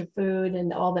a bunch of food,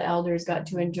 and all the elders got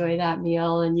to enjoy that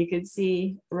meal. And you could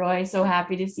see Roy so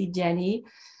happy to see Jenny.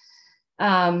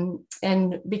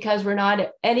 And because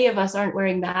any of us aren't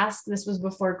wearing masks, this was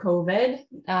before COVID.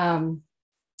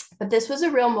 But this was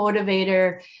a real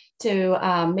motivator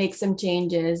to make some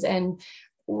changes. And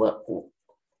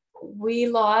we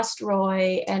lost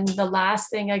Roy, and the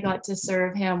last thing I got to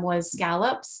serve him was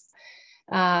scallops.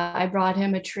 I brought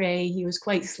him a tray. He was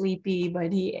quite sleepy,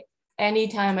 but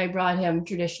anytime I brought him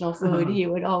traditional food, he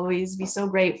would always be so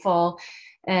grateful.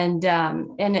 And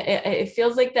it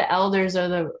feels like the elders are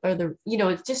the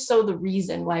it's just so the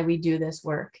reason why we do this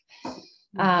work.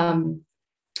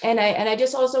 And I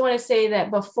just also want to say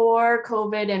that before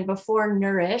COVID and before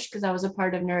Nourish, because I was a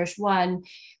part of Nourish 1,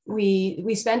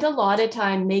 we spent a lot of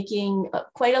time making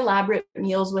quite elaborate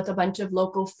meals with a bunch of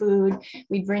local food.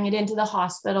 We'd bring it into the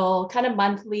hospital kind of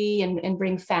monthly and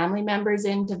bring family members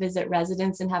in to visit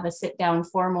residents and have a sit down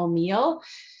formal meal.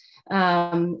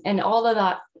 And all of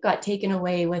that got taken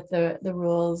away with the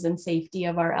rules and safety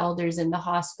of our elders in the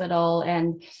hospital.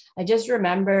 And I just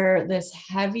remember this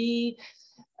heavy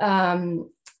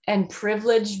and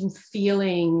privileged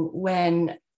feeling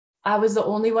when I was the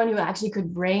only one who actually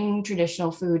could bring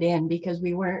traditional food in, because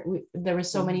there were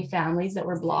so many families that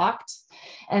were blocked.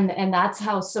 And that's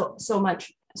how so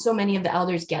many of the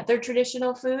elders get their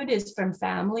traditional food, is from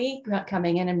family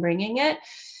coming in and bringing it.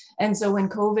 And so when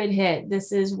COVID hit,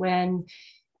 this is when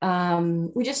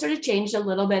we just sort of changed a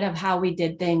little bit of how we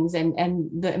did things, and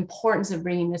the importance of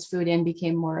bringing this food in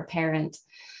became more apparent.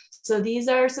 So these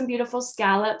are some beautiful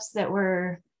scallops that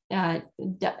were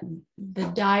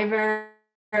the diver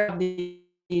of these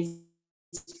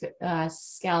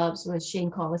scallops was Shane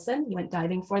Collison. He went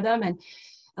diving for them,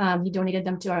 and he donated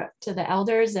them to the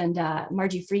elders, and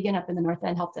Margie Freegan up in the north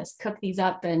end helped us cook these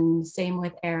up, and same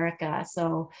with Erica.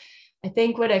 So I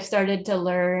think what I've started to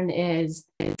learn is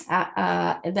that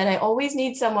I always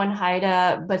need someone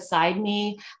Haida beside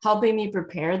me, helping me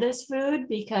prepare this food,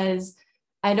 because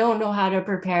I don't know how to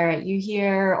prepare it. You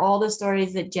hear all the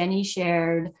stories that Jenny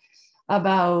shared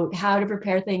about how to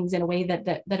prepare things in a way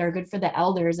that are good for the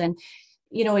elders. And,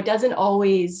 it doesn't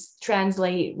always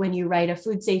translate when you write a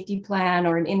food safety plan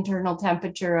or an internal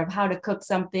temperature of how to cook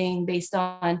something based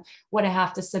on what I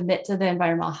have to submit to the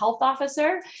environmental health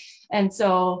officer. And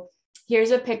so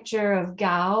here's a picture of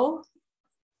Gao,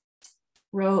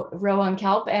 row on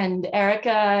kelp, and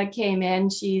Erica came in.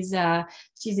 She's a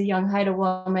young Haida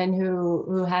woman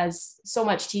who has so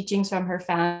much teachings from her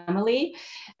family.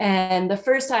 And the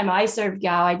first time I served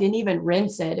Gao, I didn't even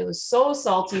rinse it. It was so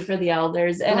salty for the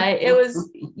elders, and it was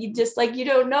just like, you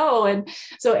don't know. And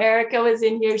so Erica was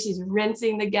in here. She's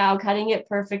rinsing the Gao, cutting it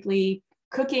perfectly,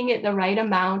 cooking it the right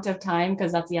amount of time,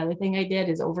 because that's the other thing I did,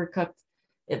 is overcooked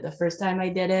it the first time I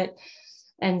did it.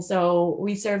 And so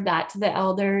we served that to the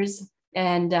elders.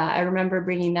 And I remember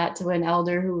bringing that to an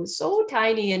elder who was so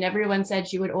tiny, and everyone said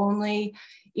she would only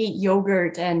eat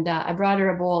yogurt. And I brought her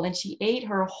a bowl, and she ate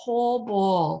her whole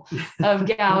bowl of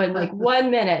Gao in like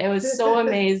 1 minute. It was so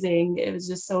amazing. It was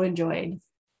just so enjoyed.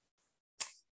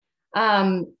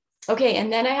 Okay,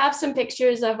 and then I have some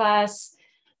pictures of us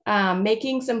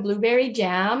making some blueberry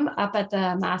jam up at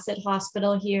the Masset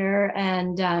Hospital here.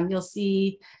 And you'll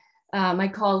see my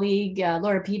colleague,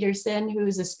 Laura Peterson, who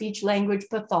is a speech language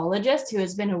pathologist, who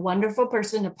has been a wonderful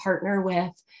person to partner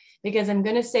with, because I'm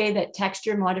going to say that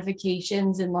texture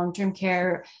modifications in long-term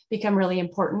care become really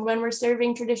important when we're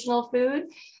serving traditional food.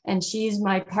 And she's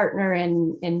my partner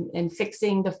in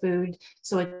fixing the food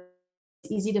so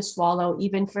it's easy to swallow,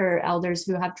 even for elders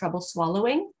who have trouble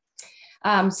swallowing.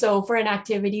 So for an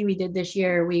activity we did this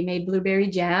year, we made blueberry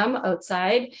jam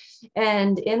outside,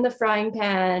 and in the frying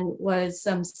pan was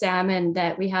some salmon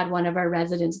that we had one of our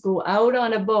residents go out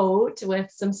on a boat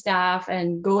with some staff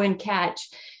and go and catch,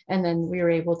 and then we were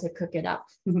able to cook it up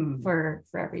for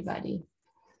everybody.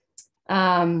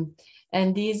 And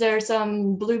these are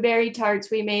some blueberry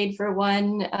tarts we made for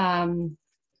one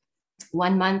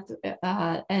month.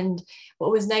 And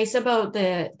what was nice about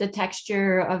the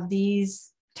texture of these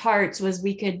tarts was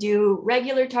we could do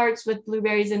regular tarts with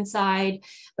blueberries inside,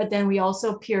 but then we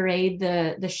also pureed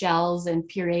the shells and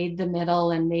pureed the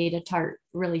middle and made a tart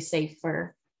really safe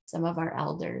for some of our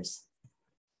elders.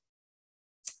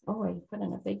 Oh, I put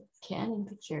in a big canning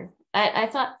picture. I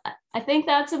think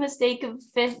that's a mistake of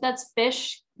fish. That's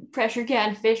fish, pressure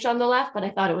can fish on the left, but I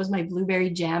thought it was my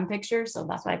blueberry jam picture. So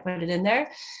that's why I put it in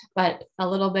there. But a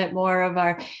little bit more of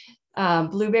our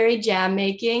blueberry jam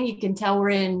making. You can tell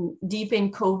we're deep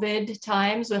in COVID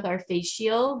times with our face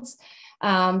shields.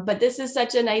 But this is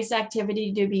such a nice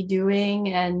activity to be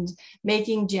doing, and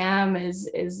making jam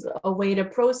is a way to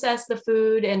process the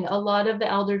food. And a lot of the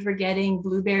elders were getting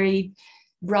blueberry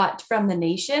brought from the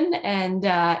nation, and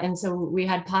so we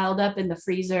had piled up in the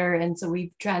freezer, and so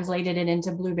we translated it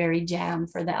into blueberry jam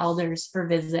for the elders for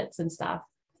visits and stuff.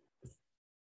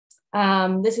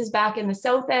 This is back in the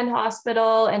South End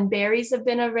Hospital, and berries have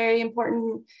been a very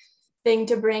important thing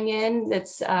to bring in.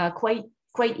 That's quite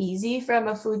easy from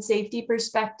a food safety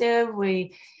perspective.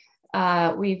 We've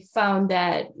found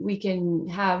that we can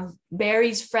have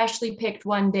berries freshly picked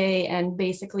one day and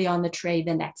basically on the tray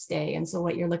the next day. And so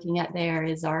what you're looking at there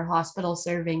is our hospital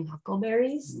serving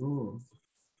huckleberries. Ooh,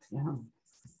 yeah.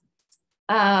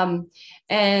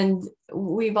 And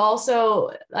we've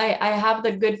also, I have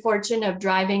the good fortune of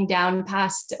driving down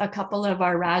past a couple of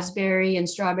our raspberry and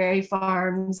strawberry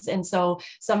farms. And so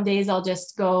some days I'll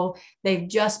just go, they've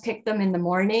just picked them in the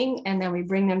morning, and then we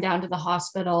bring them down to the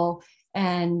hospital,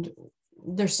 and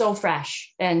they're so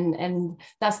fresh. And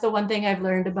that's the one thing I've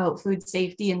learned about food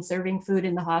safety and serving food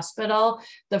in the hospital.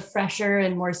 The fresher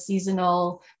and more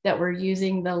seasonal that we're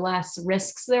using, the less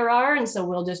risks there are. And so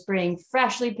we'll just bring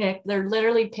freshly picked, they're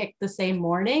literally picked the same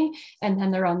morning, and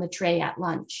then they're on the tray at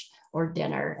lunch or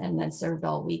dinner and then served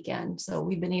all weekend. So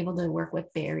we've been able to work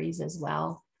with berries as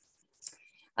well.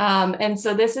 And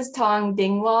so this is Tong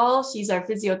Dingwall. She's our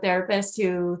physiotherapist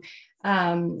who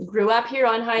grew up here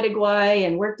on Haida Gwaii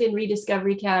and worked in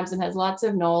rediscovery camps and has lots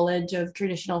of knowledge of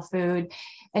traditional food.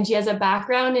 And she has a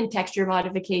background in texture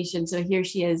modification. So here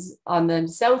she is on the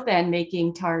South End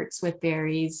making tarts with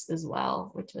berries as well,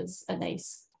 which was a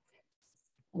nice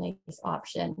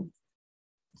option.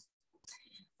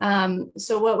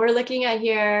 So what we're looking at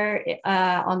here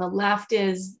on the left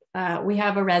is we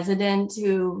have a resident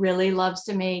who really loves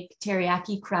to make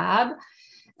teriyaki crab.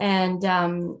 And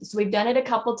so we've done it a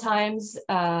couple times.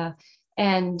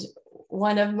 And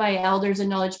one of my elders and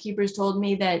knowledge keepers told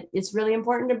me that it's really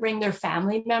important to bring their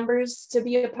family members to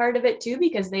be a part of it too,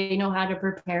 because they know how to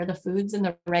prepare the foods in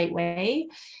the right way.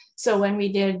 So when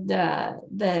we did the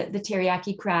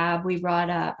teriyaki crab, we brought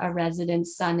a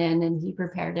resident's son in, and he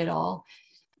prepared it all.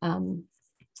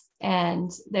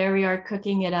 And there we are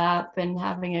cooking it up and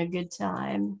having a good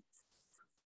time,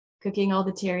 cooking all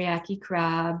the teriyaki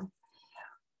crab.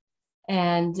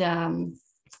 And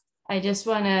I just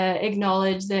want to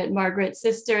acknowledge that Margaret's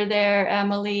sister there,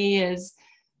 Emily, is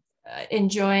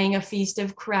enjoying a feast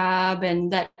of crab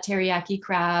and that teriyaki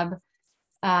crab.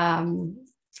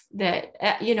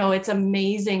 That, you know, it's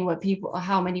amazing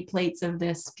how many plates of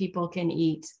this people can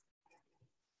eat.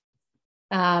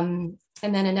 And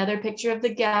then another picture of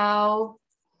the gao.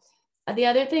 The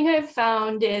other thing I've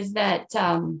found is that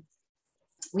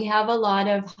we have a lot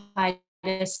of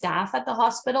staff at the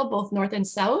hospital, both north and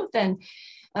south, and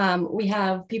we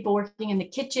have people working in the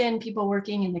kitchen, people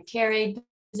working in the care aide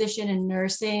position and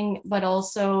nursing, but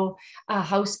also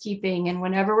housekeeping. And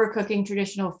whenever we're cooking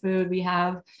traditional food, we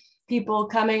have people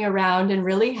coming around and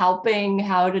really helping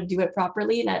how to do it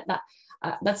properly. And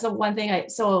that's the one thing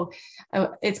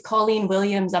it's Colleen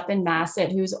Williams up in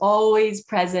Masset, who's always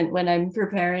present when I'm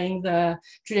preparing the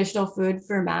traditional food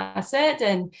for Masset.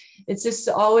 And it's just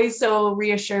always so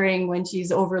reassuring when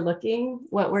she's overlooking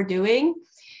what we're doing.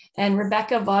 And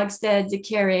Rebecca Vogsted's a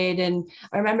care aide. And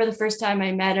I remember the first time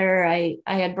I met her, I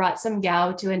had brought some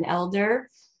gao to an elder.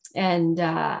 And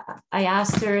I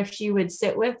asked her if she would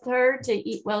sit with her to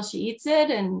eat while she eats it,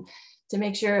 and to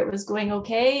make sure it was going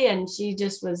okay. And she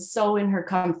just was so in her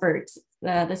comfort.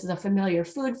 This is a familiar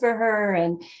food for her,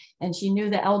 and she knew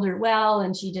the elder well,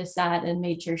 and she just sat and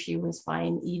made sure she was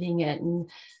fine eating it. And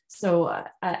so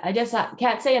I just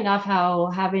can't say enough how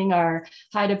having our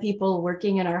Haida people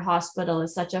working in our hospital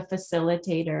is such a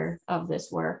facilitator of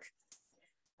this work.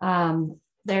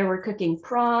 There we're cooking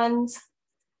prawns,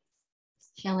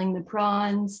 shelling the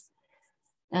prawns.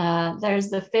 There's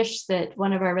the fish that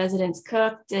one of our residents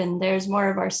cooked, and there's more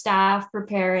of our staff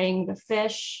preparing the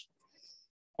fish.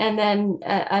 And then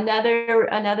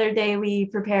another day we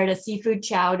prepared a seafood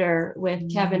chowder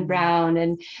with Kevin Brown.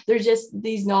 And there's just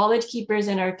these knowledge keepers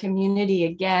in our community,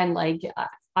 again, like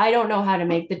I don't know how to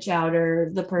make the chowder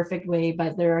the perfect way,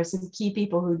 but there are some key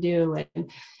people who do.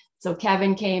 And so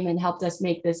Kevin came and helped us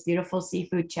make this beautiful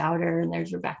seafood chowder. And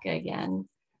there's Rebecca again.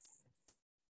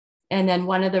 And then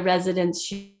one of the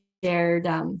residents shared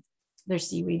their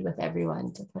seaweed with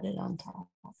everyone to put it on top.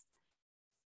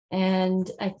 And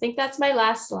I think that's my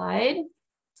last slide.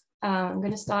 I'm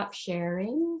going to stop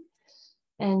sharing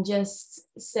and just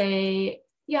say,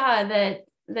 yeah,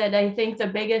 that I think the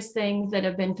biggest things that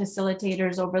have been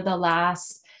facilitators over the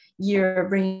last year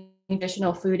bringing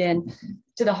additional food in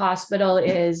to the hospital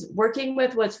is working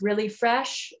with what's really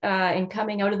fresh and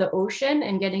coming out of the ocean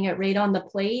and getting it right on the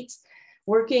plate,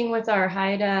 working with our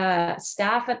Haida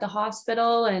staff at the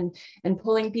hospital and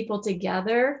pulling people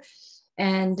together,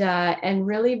 and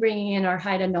really bringing in our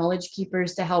Haida knowledge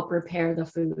keepers to help prepare the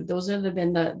food. Those have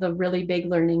been the really big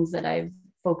learnings that I've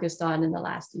focused on in the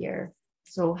last year.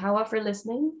 So Hawa for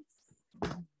listening.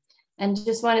 And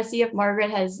just want to see if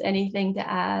Margaret has anything to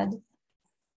add.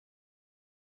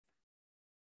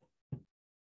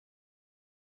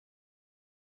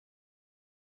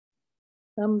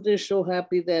 I'm just so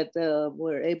happy that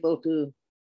we're able to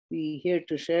be here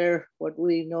to share what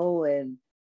we know, and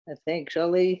I thank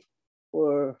Shelly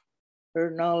for her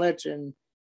knowledge and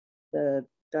the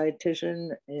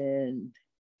dietitian, and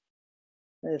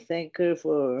I thank her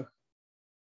for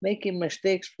making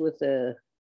mistakes with the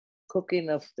cooking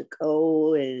of the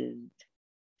cow. And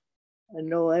I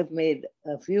know I've made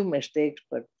a few mistakes,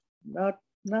 but not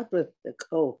with the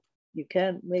cow. You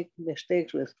can't make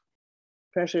mistakes with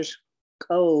precious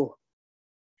cow.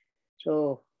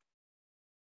 So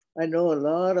I know a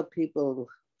lot of people,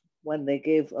 when they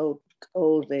gave out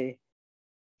cow, they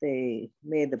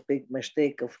made a big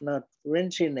mistake of not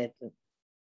rinsing it.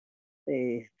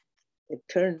 It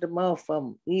turned them off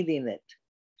from eating it.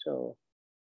 So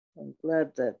I'm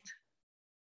glad that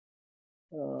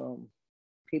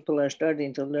people are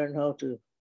starting to learn how to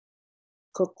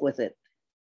cook with it.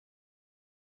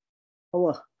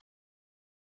 Oh.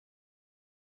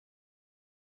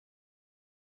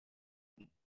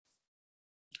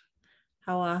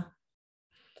 Hawa.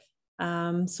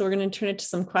 So we're going to turn it to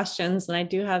some questions, and I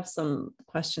do have some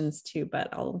questions too, but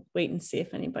I'll wait and see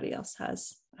if anybody else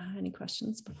has any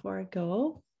questions before I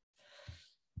go.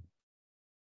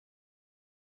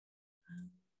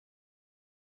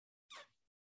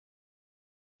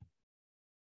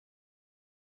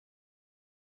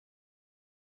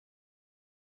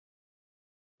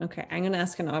 Okay, I'm going to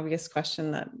ask an obvious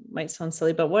question that might sound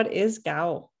silly, but what is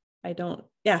Gao? I don't,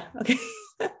 yeah, okay.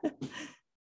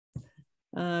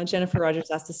 Jennifer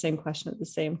Rogers asked the same question at the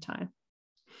same time.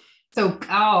 So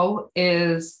Gao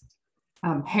is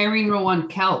herring roe on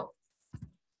kelp.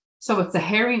 So it's the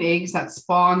herring eggs that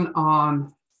spawn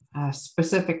on a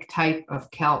specific type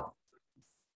of kelp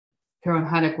here on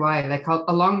Haida Gwaii. Like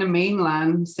along the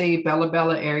mainland, say Bella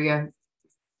Bella area,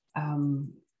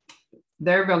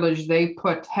 their village, they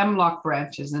put hemlock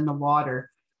branches in the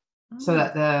water so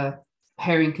that the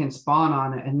herring can spawn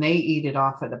on it, and they eat it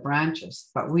off of the branches.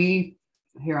 But we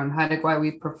here on Haida Gwaii,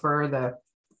 we prefer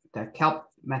the kelp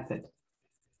method.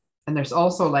 And there's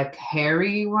also like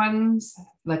hairy ones,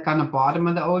 like on the bottom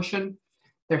of the ocean.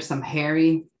 There's some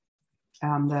hairy,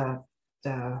 the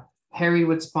hairy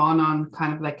would spawn on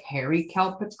kind of like hairy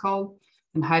kelp, it's called.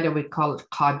 In Haida, we call it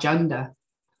kajunda.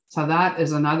 So that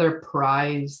is another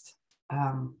prized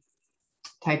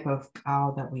type of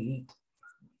cow that we eat.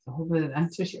 So hopefully that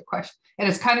answers your question. And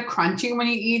it's kind of crunchy when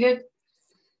you eat it.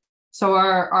 So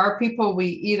our people,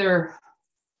 we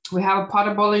have a pot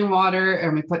of boiling water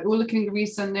and we put ulican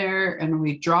grease in there, and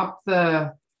we drop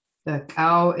the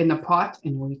cow in the pot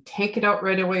and we take it out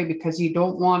right away, because you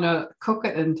don't want to cook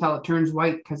it until it turns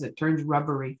white, because it turns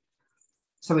rubbery.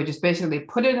 So we just basically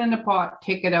put it in the pot,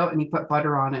 take it out, and you put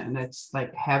butter on it, and it's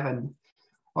like heaven.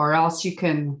 Or else you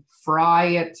can fry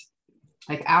it,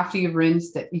 like after you've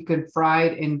rinsed it, you can fry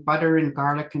it in butter and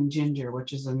garlic and ginger,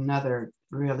 which is another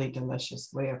really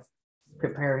delicious way of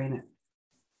preparing it.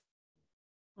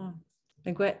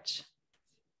 Miigwech.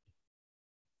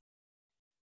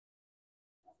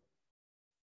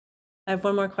 I have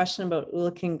one more question about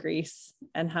ulican grease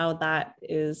and how that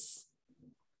is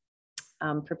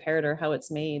prepared, or how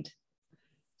it's made.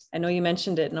 I know you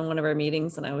mentioned it in one of our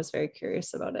meetings, and I was very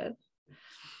curious about it.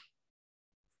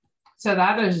 So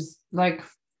that is like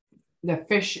the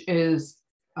fish is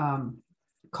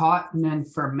caught and then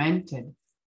fermented.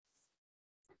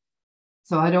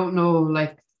 So I don't know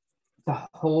like the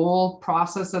whole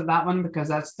process of that one, because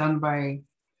that's done by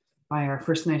our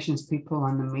First Nations people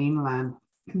on the mainland.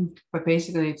 But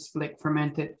basically it's like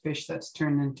fermented fish that's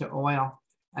turned into oil,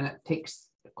 and it takes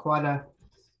quite a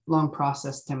long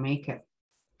process to make it.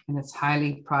 and it's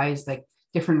highly prized. Like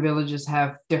different villages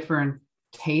have different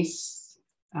tastes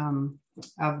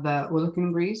of the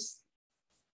Ulican grease.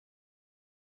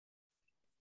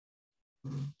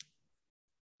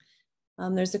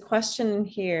 There's a question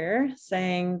here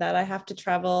saying that I have to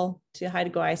travel to Haida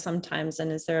Gwaii sometimes,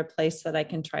 and is there a place that I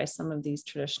can try some of these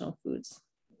traditional foods?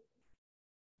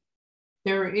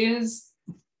 There is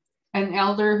an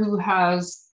elder who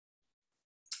has,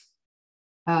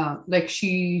 like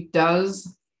she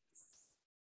does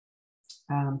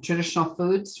traditional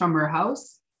foods from her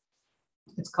house.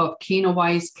 It's called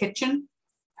Kinawai's Kitchen.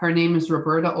 Her name is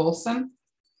Roberta Olson.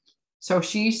 So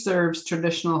she serves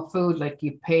traditional food, like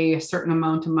you pay a certain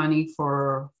amount of money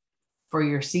for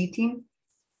your seating.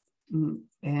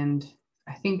 And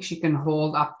I think she can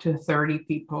hold up to 30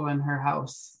 people in her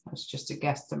house. That's just a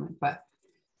guesstimate. But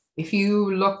if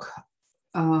you look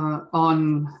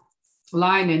online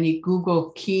and you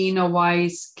Google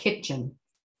Kinawai's Kitchen,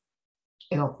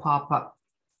 it'll pop up.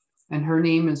 And her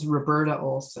name is Roberta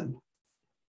Olson.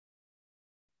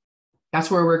 That's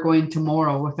where we're going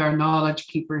tomorrow with our knowledge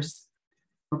keepers.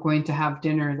 We're going to have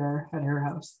dinner there at her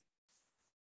house.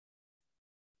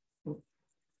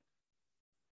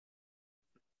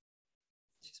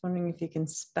 She's wondering if you can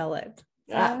spell it.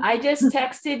 I just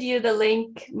texted you the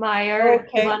link, Meyer. Okay.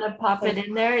 If you want to pop it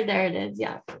in there, there it is.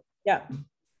 Yeah. Yeah.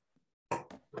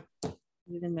 Put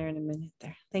it in there in a minute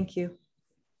there. Thank you.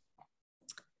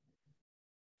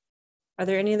 Are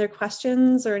there any other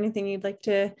questions or anything you'd like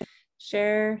to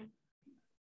share?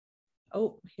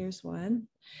 Oh, here's one.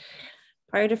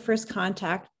 Prior to first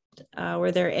contact,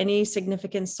 were there any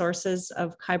significant sources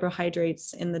of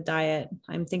carbohydrates in the diet?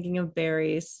 I'm thinking of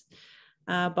berries,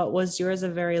 but was yours a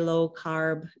very low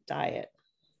carb diet?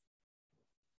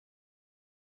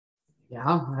 Yeah,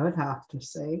 I would have to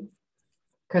say,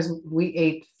 because we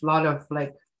ate a lot of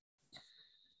like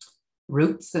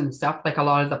roots and stuff, like a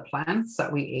lot of the plants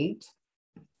that we ate.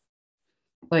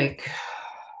 Like,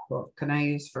 what can I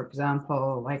use, for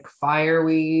example, like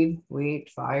fireweed? We ate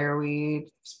fireweed.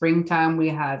 Springtime, we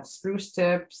had spruce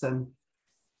tips and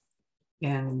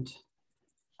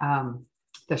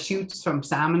the shoots from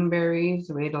salmon berries.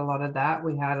 We ate a lot of that.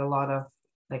 We had a lot of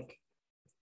like,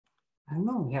 I don't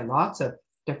know, we had lots of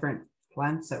different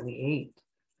plants that we ate.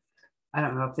 I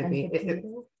don't know if they ate it.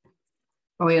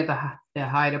 Oh, we had the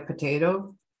Haida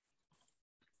potato.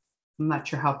 I'm not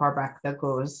sure how far back that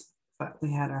goes, but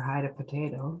we had our Haida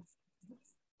potato.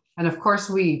 And of course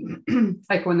we,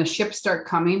 like when the ships start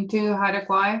coming to Haida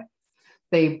Gwaii,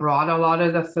 they brought a lot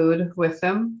of the food with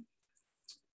them.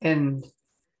 And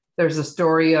there's a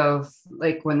story of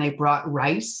like when they brought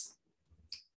rice,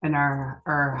 and our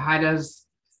Haidas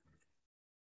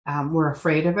were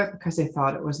afraid of it because they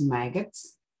thought it was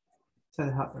maggots. So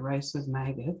they thought the rice was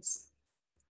maggots.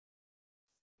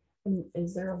 And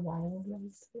is there a wild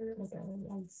rice here? Like a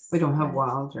rice? We don't have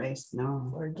wild rice,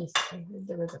 no. Or just, I heard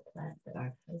there was a plant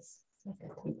that was like a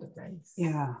type of rice.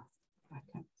 Yeah, I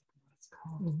can't think of what it's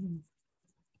called.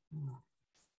 Mm-hmm.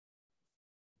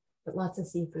 But lots of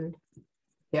seafood.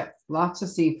 Yeah, lots of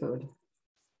seafood.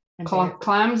 And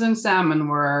Clams and salmon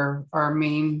were our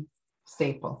main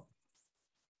staple.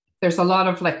 There's a lot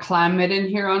of like clam midden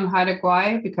here on Haida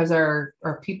Gwaii because our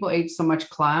people ate so much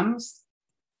clams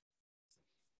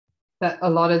that a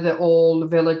lot of the old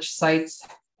village sites,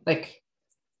 like,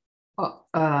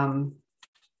 for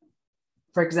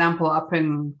example, up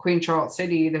in Queen Charlotte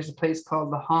City, there's a place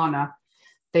called the Hana.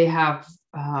 They have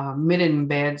midden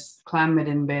beds, clam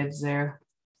midden beds there.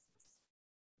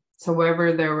 So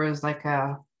wherever there was like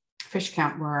a fish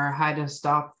camp where our Haida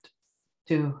stopped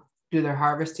to do their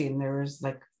harvesting, there was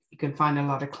like, you can find a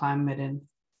lot of clam midden.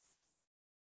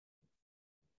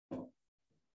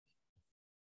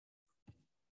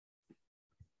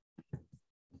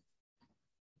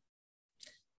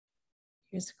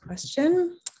 Here's a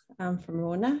question from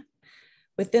Rona.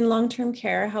 Within long-term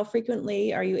care, how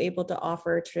frequently are you able to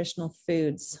offer traditional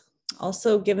foods?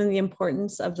 Also, given the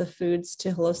importance of the foods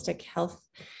to holistic health,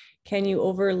 can you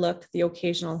overlook the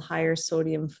occasional higher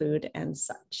sodium food and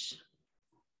such?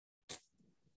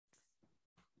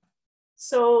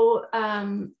 So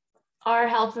our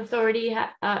health authority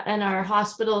and our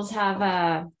hospitals have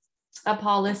a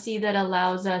policy that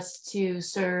allows us to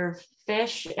serve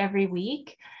fish every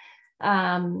week.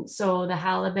 So the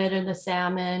halibut and the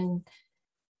salmon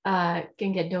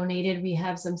can get donated. We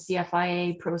have some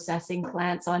CFIA processing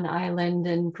plants on island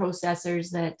and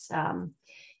processors that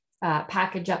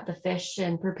package up the fish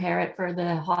and prepare it for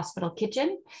the hospital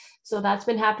kitchen. So that's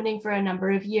been happening for a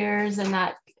number of years, and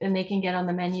they can get on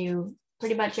the menu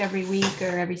pretty much every week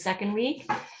or every second week.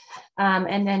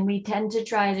 And then we tend to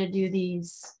try to do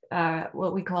these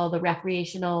what we call the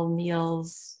recreational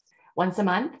meals once a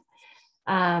month.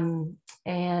 And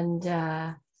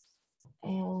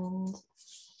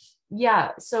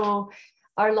yeah, so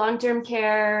our long-term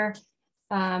care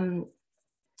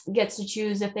gets to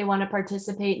choose if they want to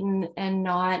participate and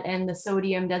not, and the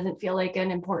sodium doesn't feel like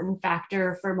an important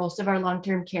factor for most of our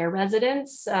long-term care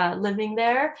residents living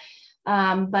there.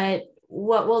 But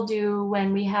what we'll do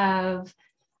when we have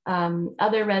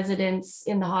other residents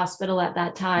in the hospital at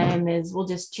that time is we'll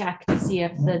just check to see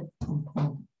if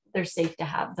they're safe to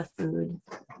have the food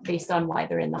based on why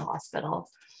they're in the hospital.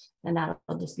 And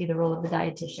that'll just be the role of the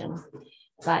dietitian.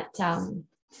 But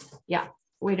yeah,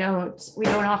 we don't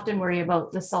often worry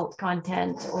about the salt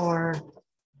content, or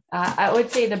I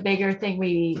would say the bigger thing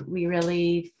we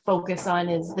really focus on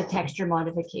is the texture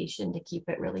modification to keep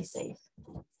it really safe.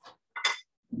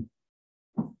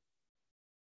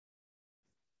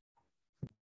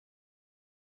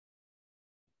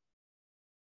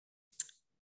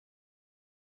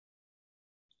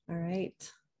 All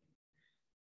right.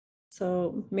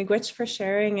 So miigwech for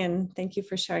sharing, and thank you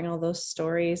for sharing all those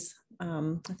stories.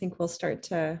 I think we'll start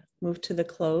to move to the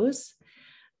close.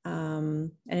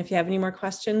 And if you have any more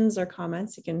questions or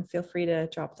comments, you can feel free to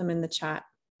drop them in the chat.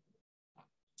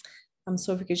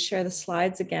 So if we could share the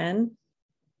slides again.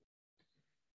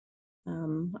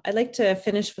 I'd like to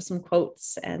finish with some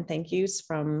quotes and thank yous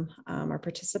from our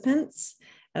participants.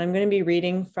 And I'm going to be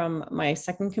reading from my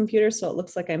second computer, so it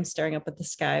looks like I'm staring up at the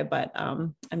sky, but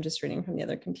I'm just reading from the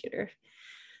other computer.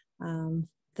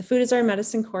 The Food is Our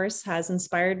Medicine course has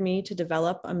inspired me to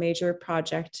develop a major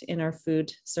project in our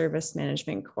food service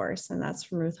management course, and that's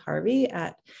from Ruth Harvey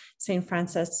at St.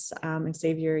 Francis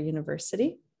Xavier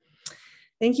University.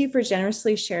 Thank you for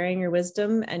generously sharing your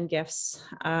wisdom and gifts.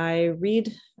 I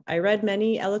read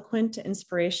many eloquent,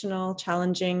 inspirational,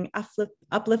 challenging,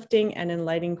 uplifting, and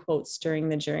enlightening quotes during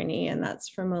the journey. And that's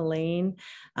from Elaine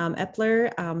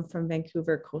Epler from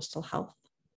Vancouver Coastal Health.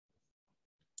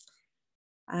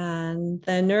 And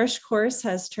the Nourish course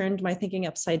has turned my thinking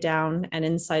upside down and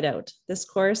inside out. This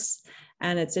course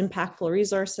and its impactful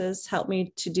resources helped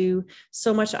me to do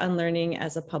so much unlearning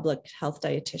as a public health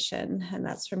dietitian. And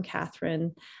that's from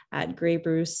Catherine at Grey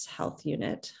Bruce Health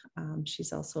Unit.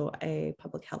 She's also a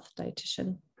public health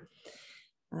dietitian.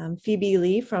 Phoebe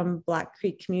Lee from Black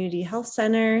Creek Community Health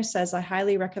Center says, I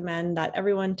highly recommend that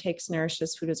everyone takes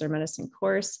Nourish's Food is Our Medicine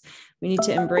course. We need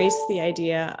to embrace the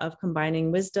idea of combining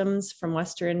wisdoms from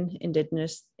Western,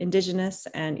 Indigenous,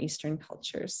 and Eastern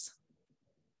cultures.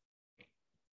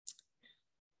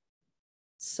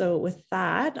 So with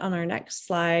that, on our next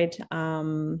slide,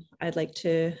 I'd like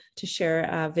to share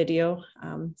a video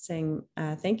saying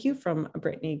thank you from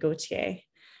Brittany Gauthier.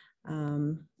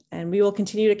 And we will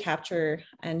continue to capture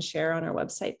and share on our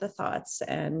website the thoughts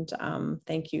and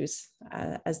thank yous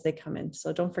as they come in.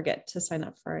 So don't forget to sign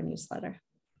up for our newsletter.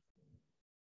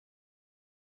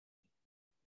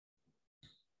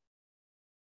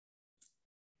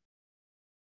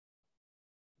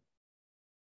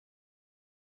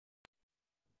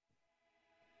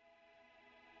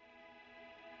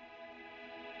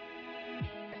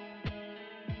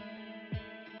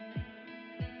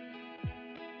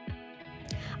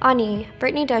 Ani,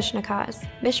 Brittany Dojnakas,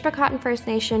 Mishpacotten First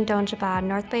Nation Donjaba,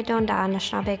 North Bay Donda,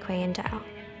 Anishinaabe Kwayandao.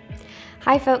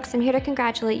 Hi folks, I'm here to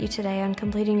congratulate you today on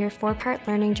completing your 4-part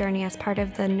learning journey as part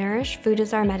of the Nourish Food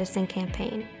is Our Medicine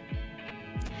campaign.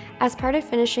 As part of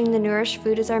finishing the Nourish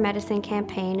Food is Our Medicine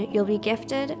campaign, you'll be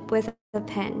gifted with a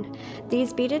pin.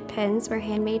 These beaded pins were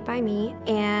handmade by me,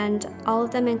 and all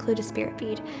of them include a spirit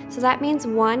bead. So that means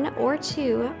 1 or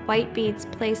 2 white beads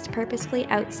placed purposefully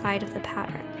outside of the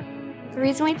pattern. The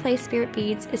reason we place spirit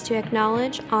beads is to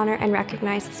acknowledge, honor, and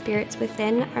recognize the spirits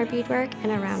within our beadwork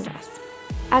and around us.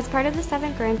 As part of the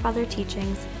 7 grandfather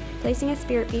teachings, placing a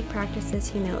spirit bead practices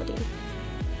humility.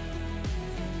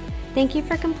 Thank you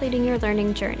for completing your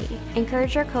learning journey.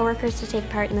 Encourage your coworkers to take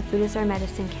part in the Food is Our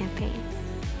Medicine campaign.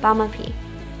 Bama P.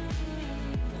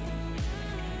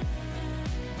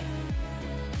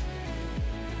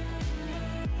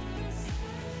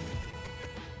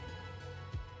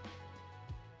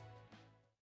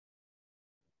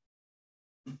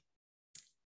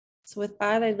 So with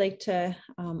that, I'd like to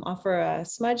offer a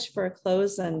smudge for a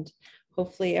close, and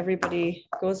hopefully everybody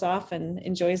goes off and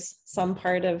enjoys some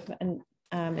part of an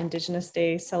Indigenous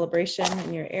Day celebration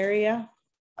in your area.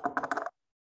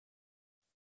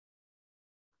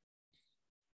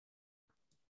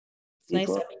 It's nice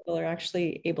that people are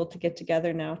actually able to get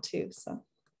together now too, so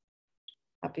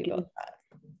happy about that.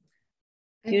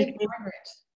 I think Margaret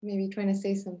maybe trying to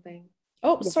say something.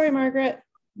 Oh, sorry, Margaret.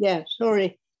 Yeah,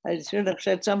 sorry. I should have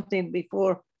said something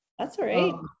before. That's all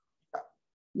right.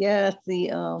 yes,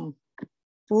 the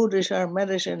food is our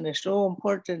medicine is so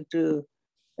important to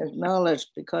acknowledge,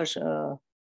 because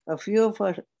a few of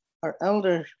our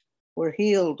elders were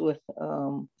healed with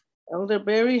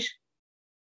elderberries.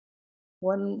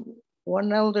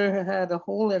 One elder had a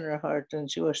hole in her heart, and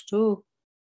she was too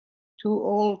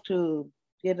old to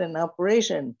get an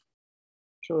operation.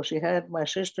 So she had my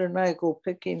sister and I go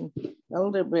picking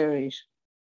elderberries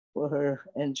for her,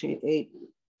 and she ate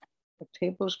a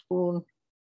tablespoon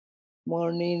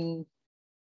morning,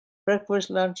 breakfast,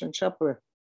 lunch, and supper.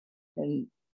 And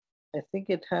I think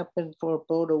it happened for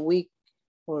about a week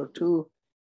or two.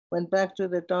 Went back to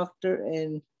the doctor,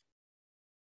 and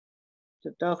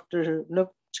the doctor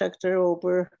checked her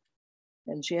over,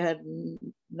 and she had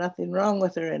nothing wrong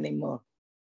with her anymore.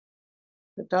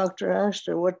 The doctor asked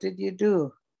her, "What did you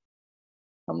do?"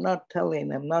 I'm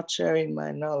not sharing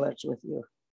my knowledge with you.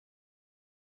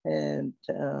 And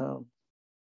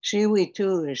shiwi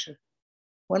too is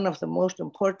one of the most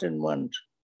important ones,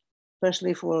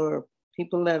 especially for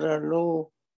people that are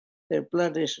low, their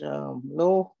blood is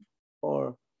low,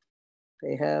 or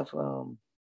they have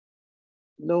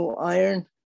low iron.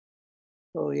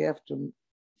 So you have to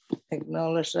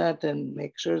acknowledge that and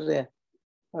make sure that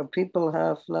our people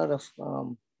have a lot of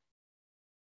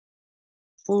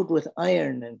food with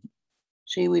iron, and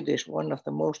seaweed is one of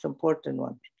the most important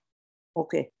ones.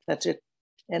 Okay, that's it.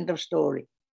 End of story.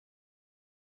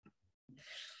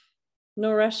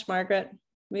 No rush, Margaret.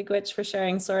 Miigwech for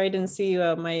sharing. Sorry I didn't see you.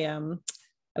 I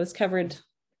was covered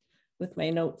with my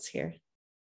notes here.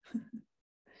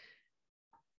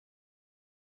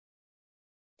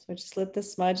 So I just lit the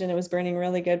smudge, and it was burning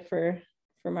really good for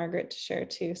Margaret to share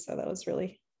too. So that was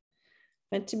really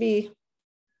meant to be.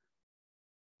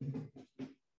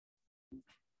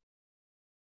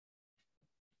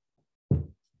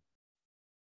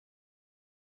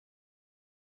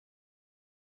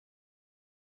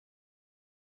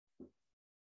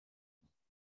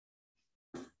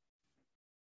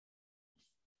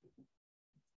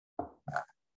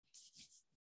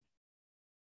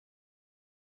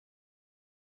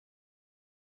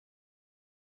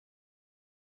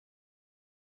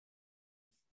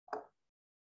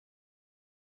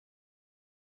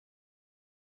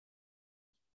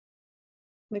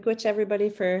 Miigwech everybody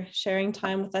for sharing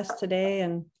time with us today,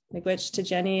 and miigwech to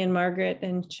Jenny and Margaret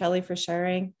and Shelly for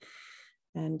sharing,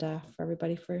 and for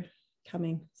everybody for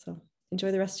coming. So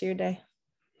enjoy the rest of your day.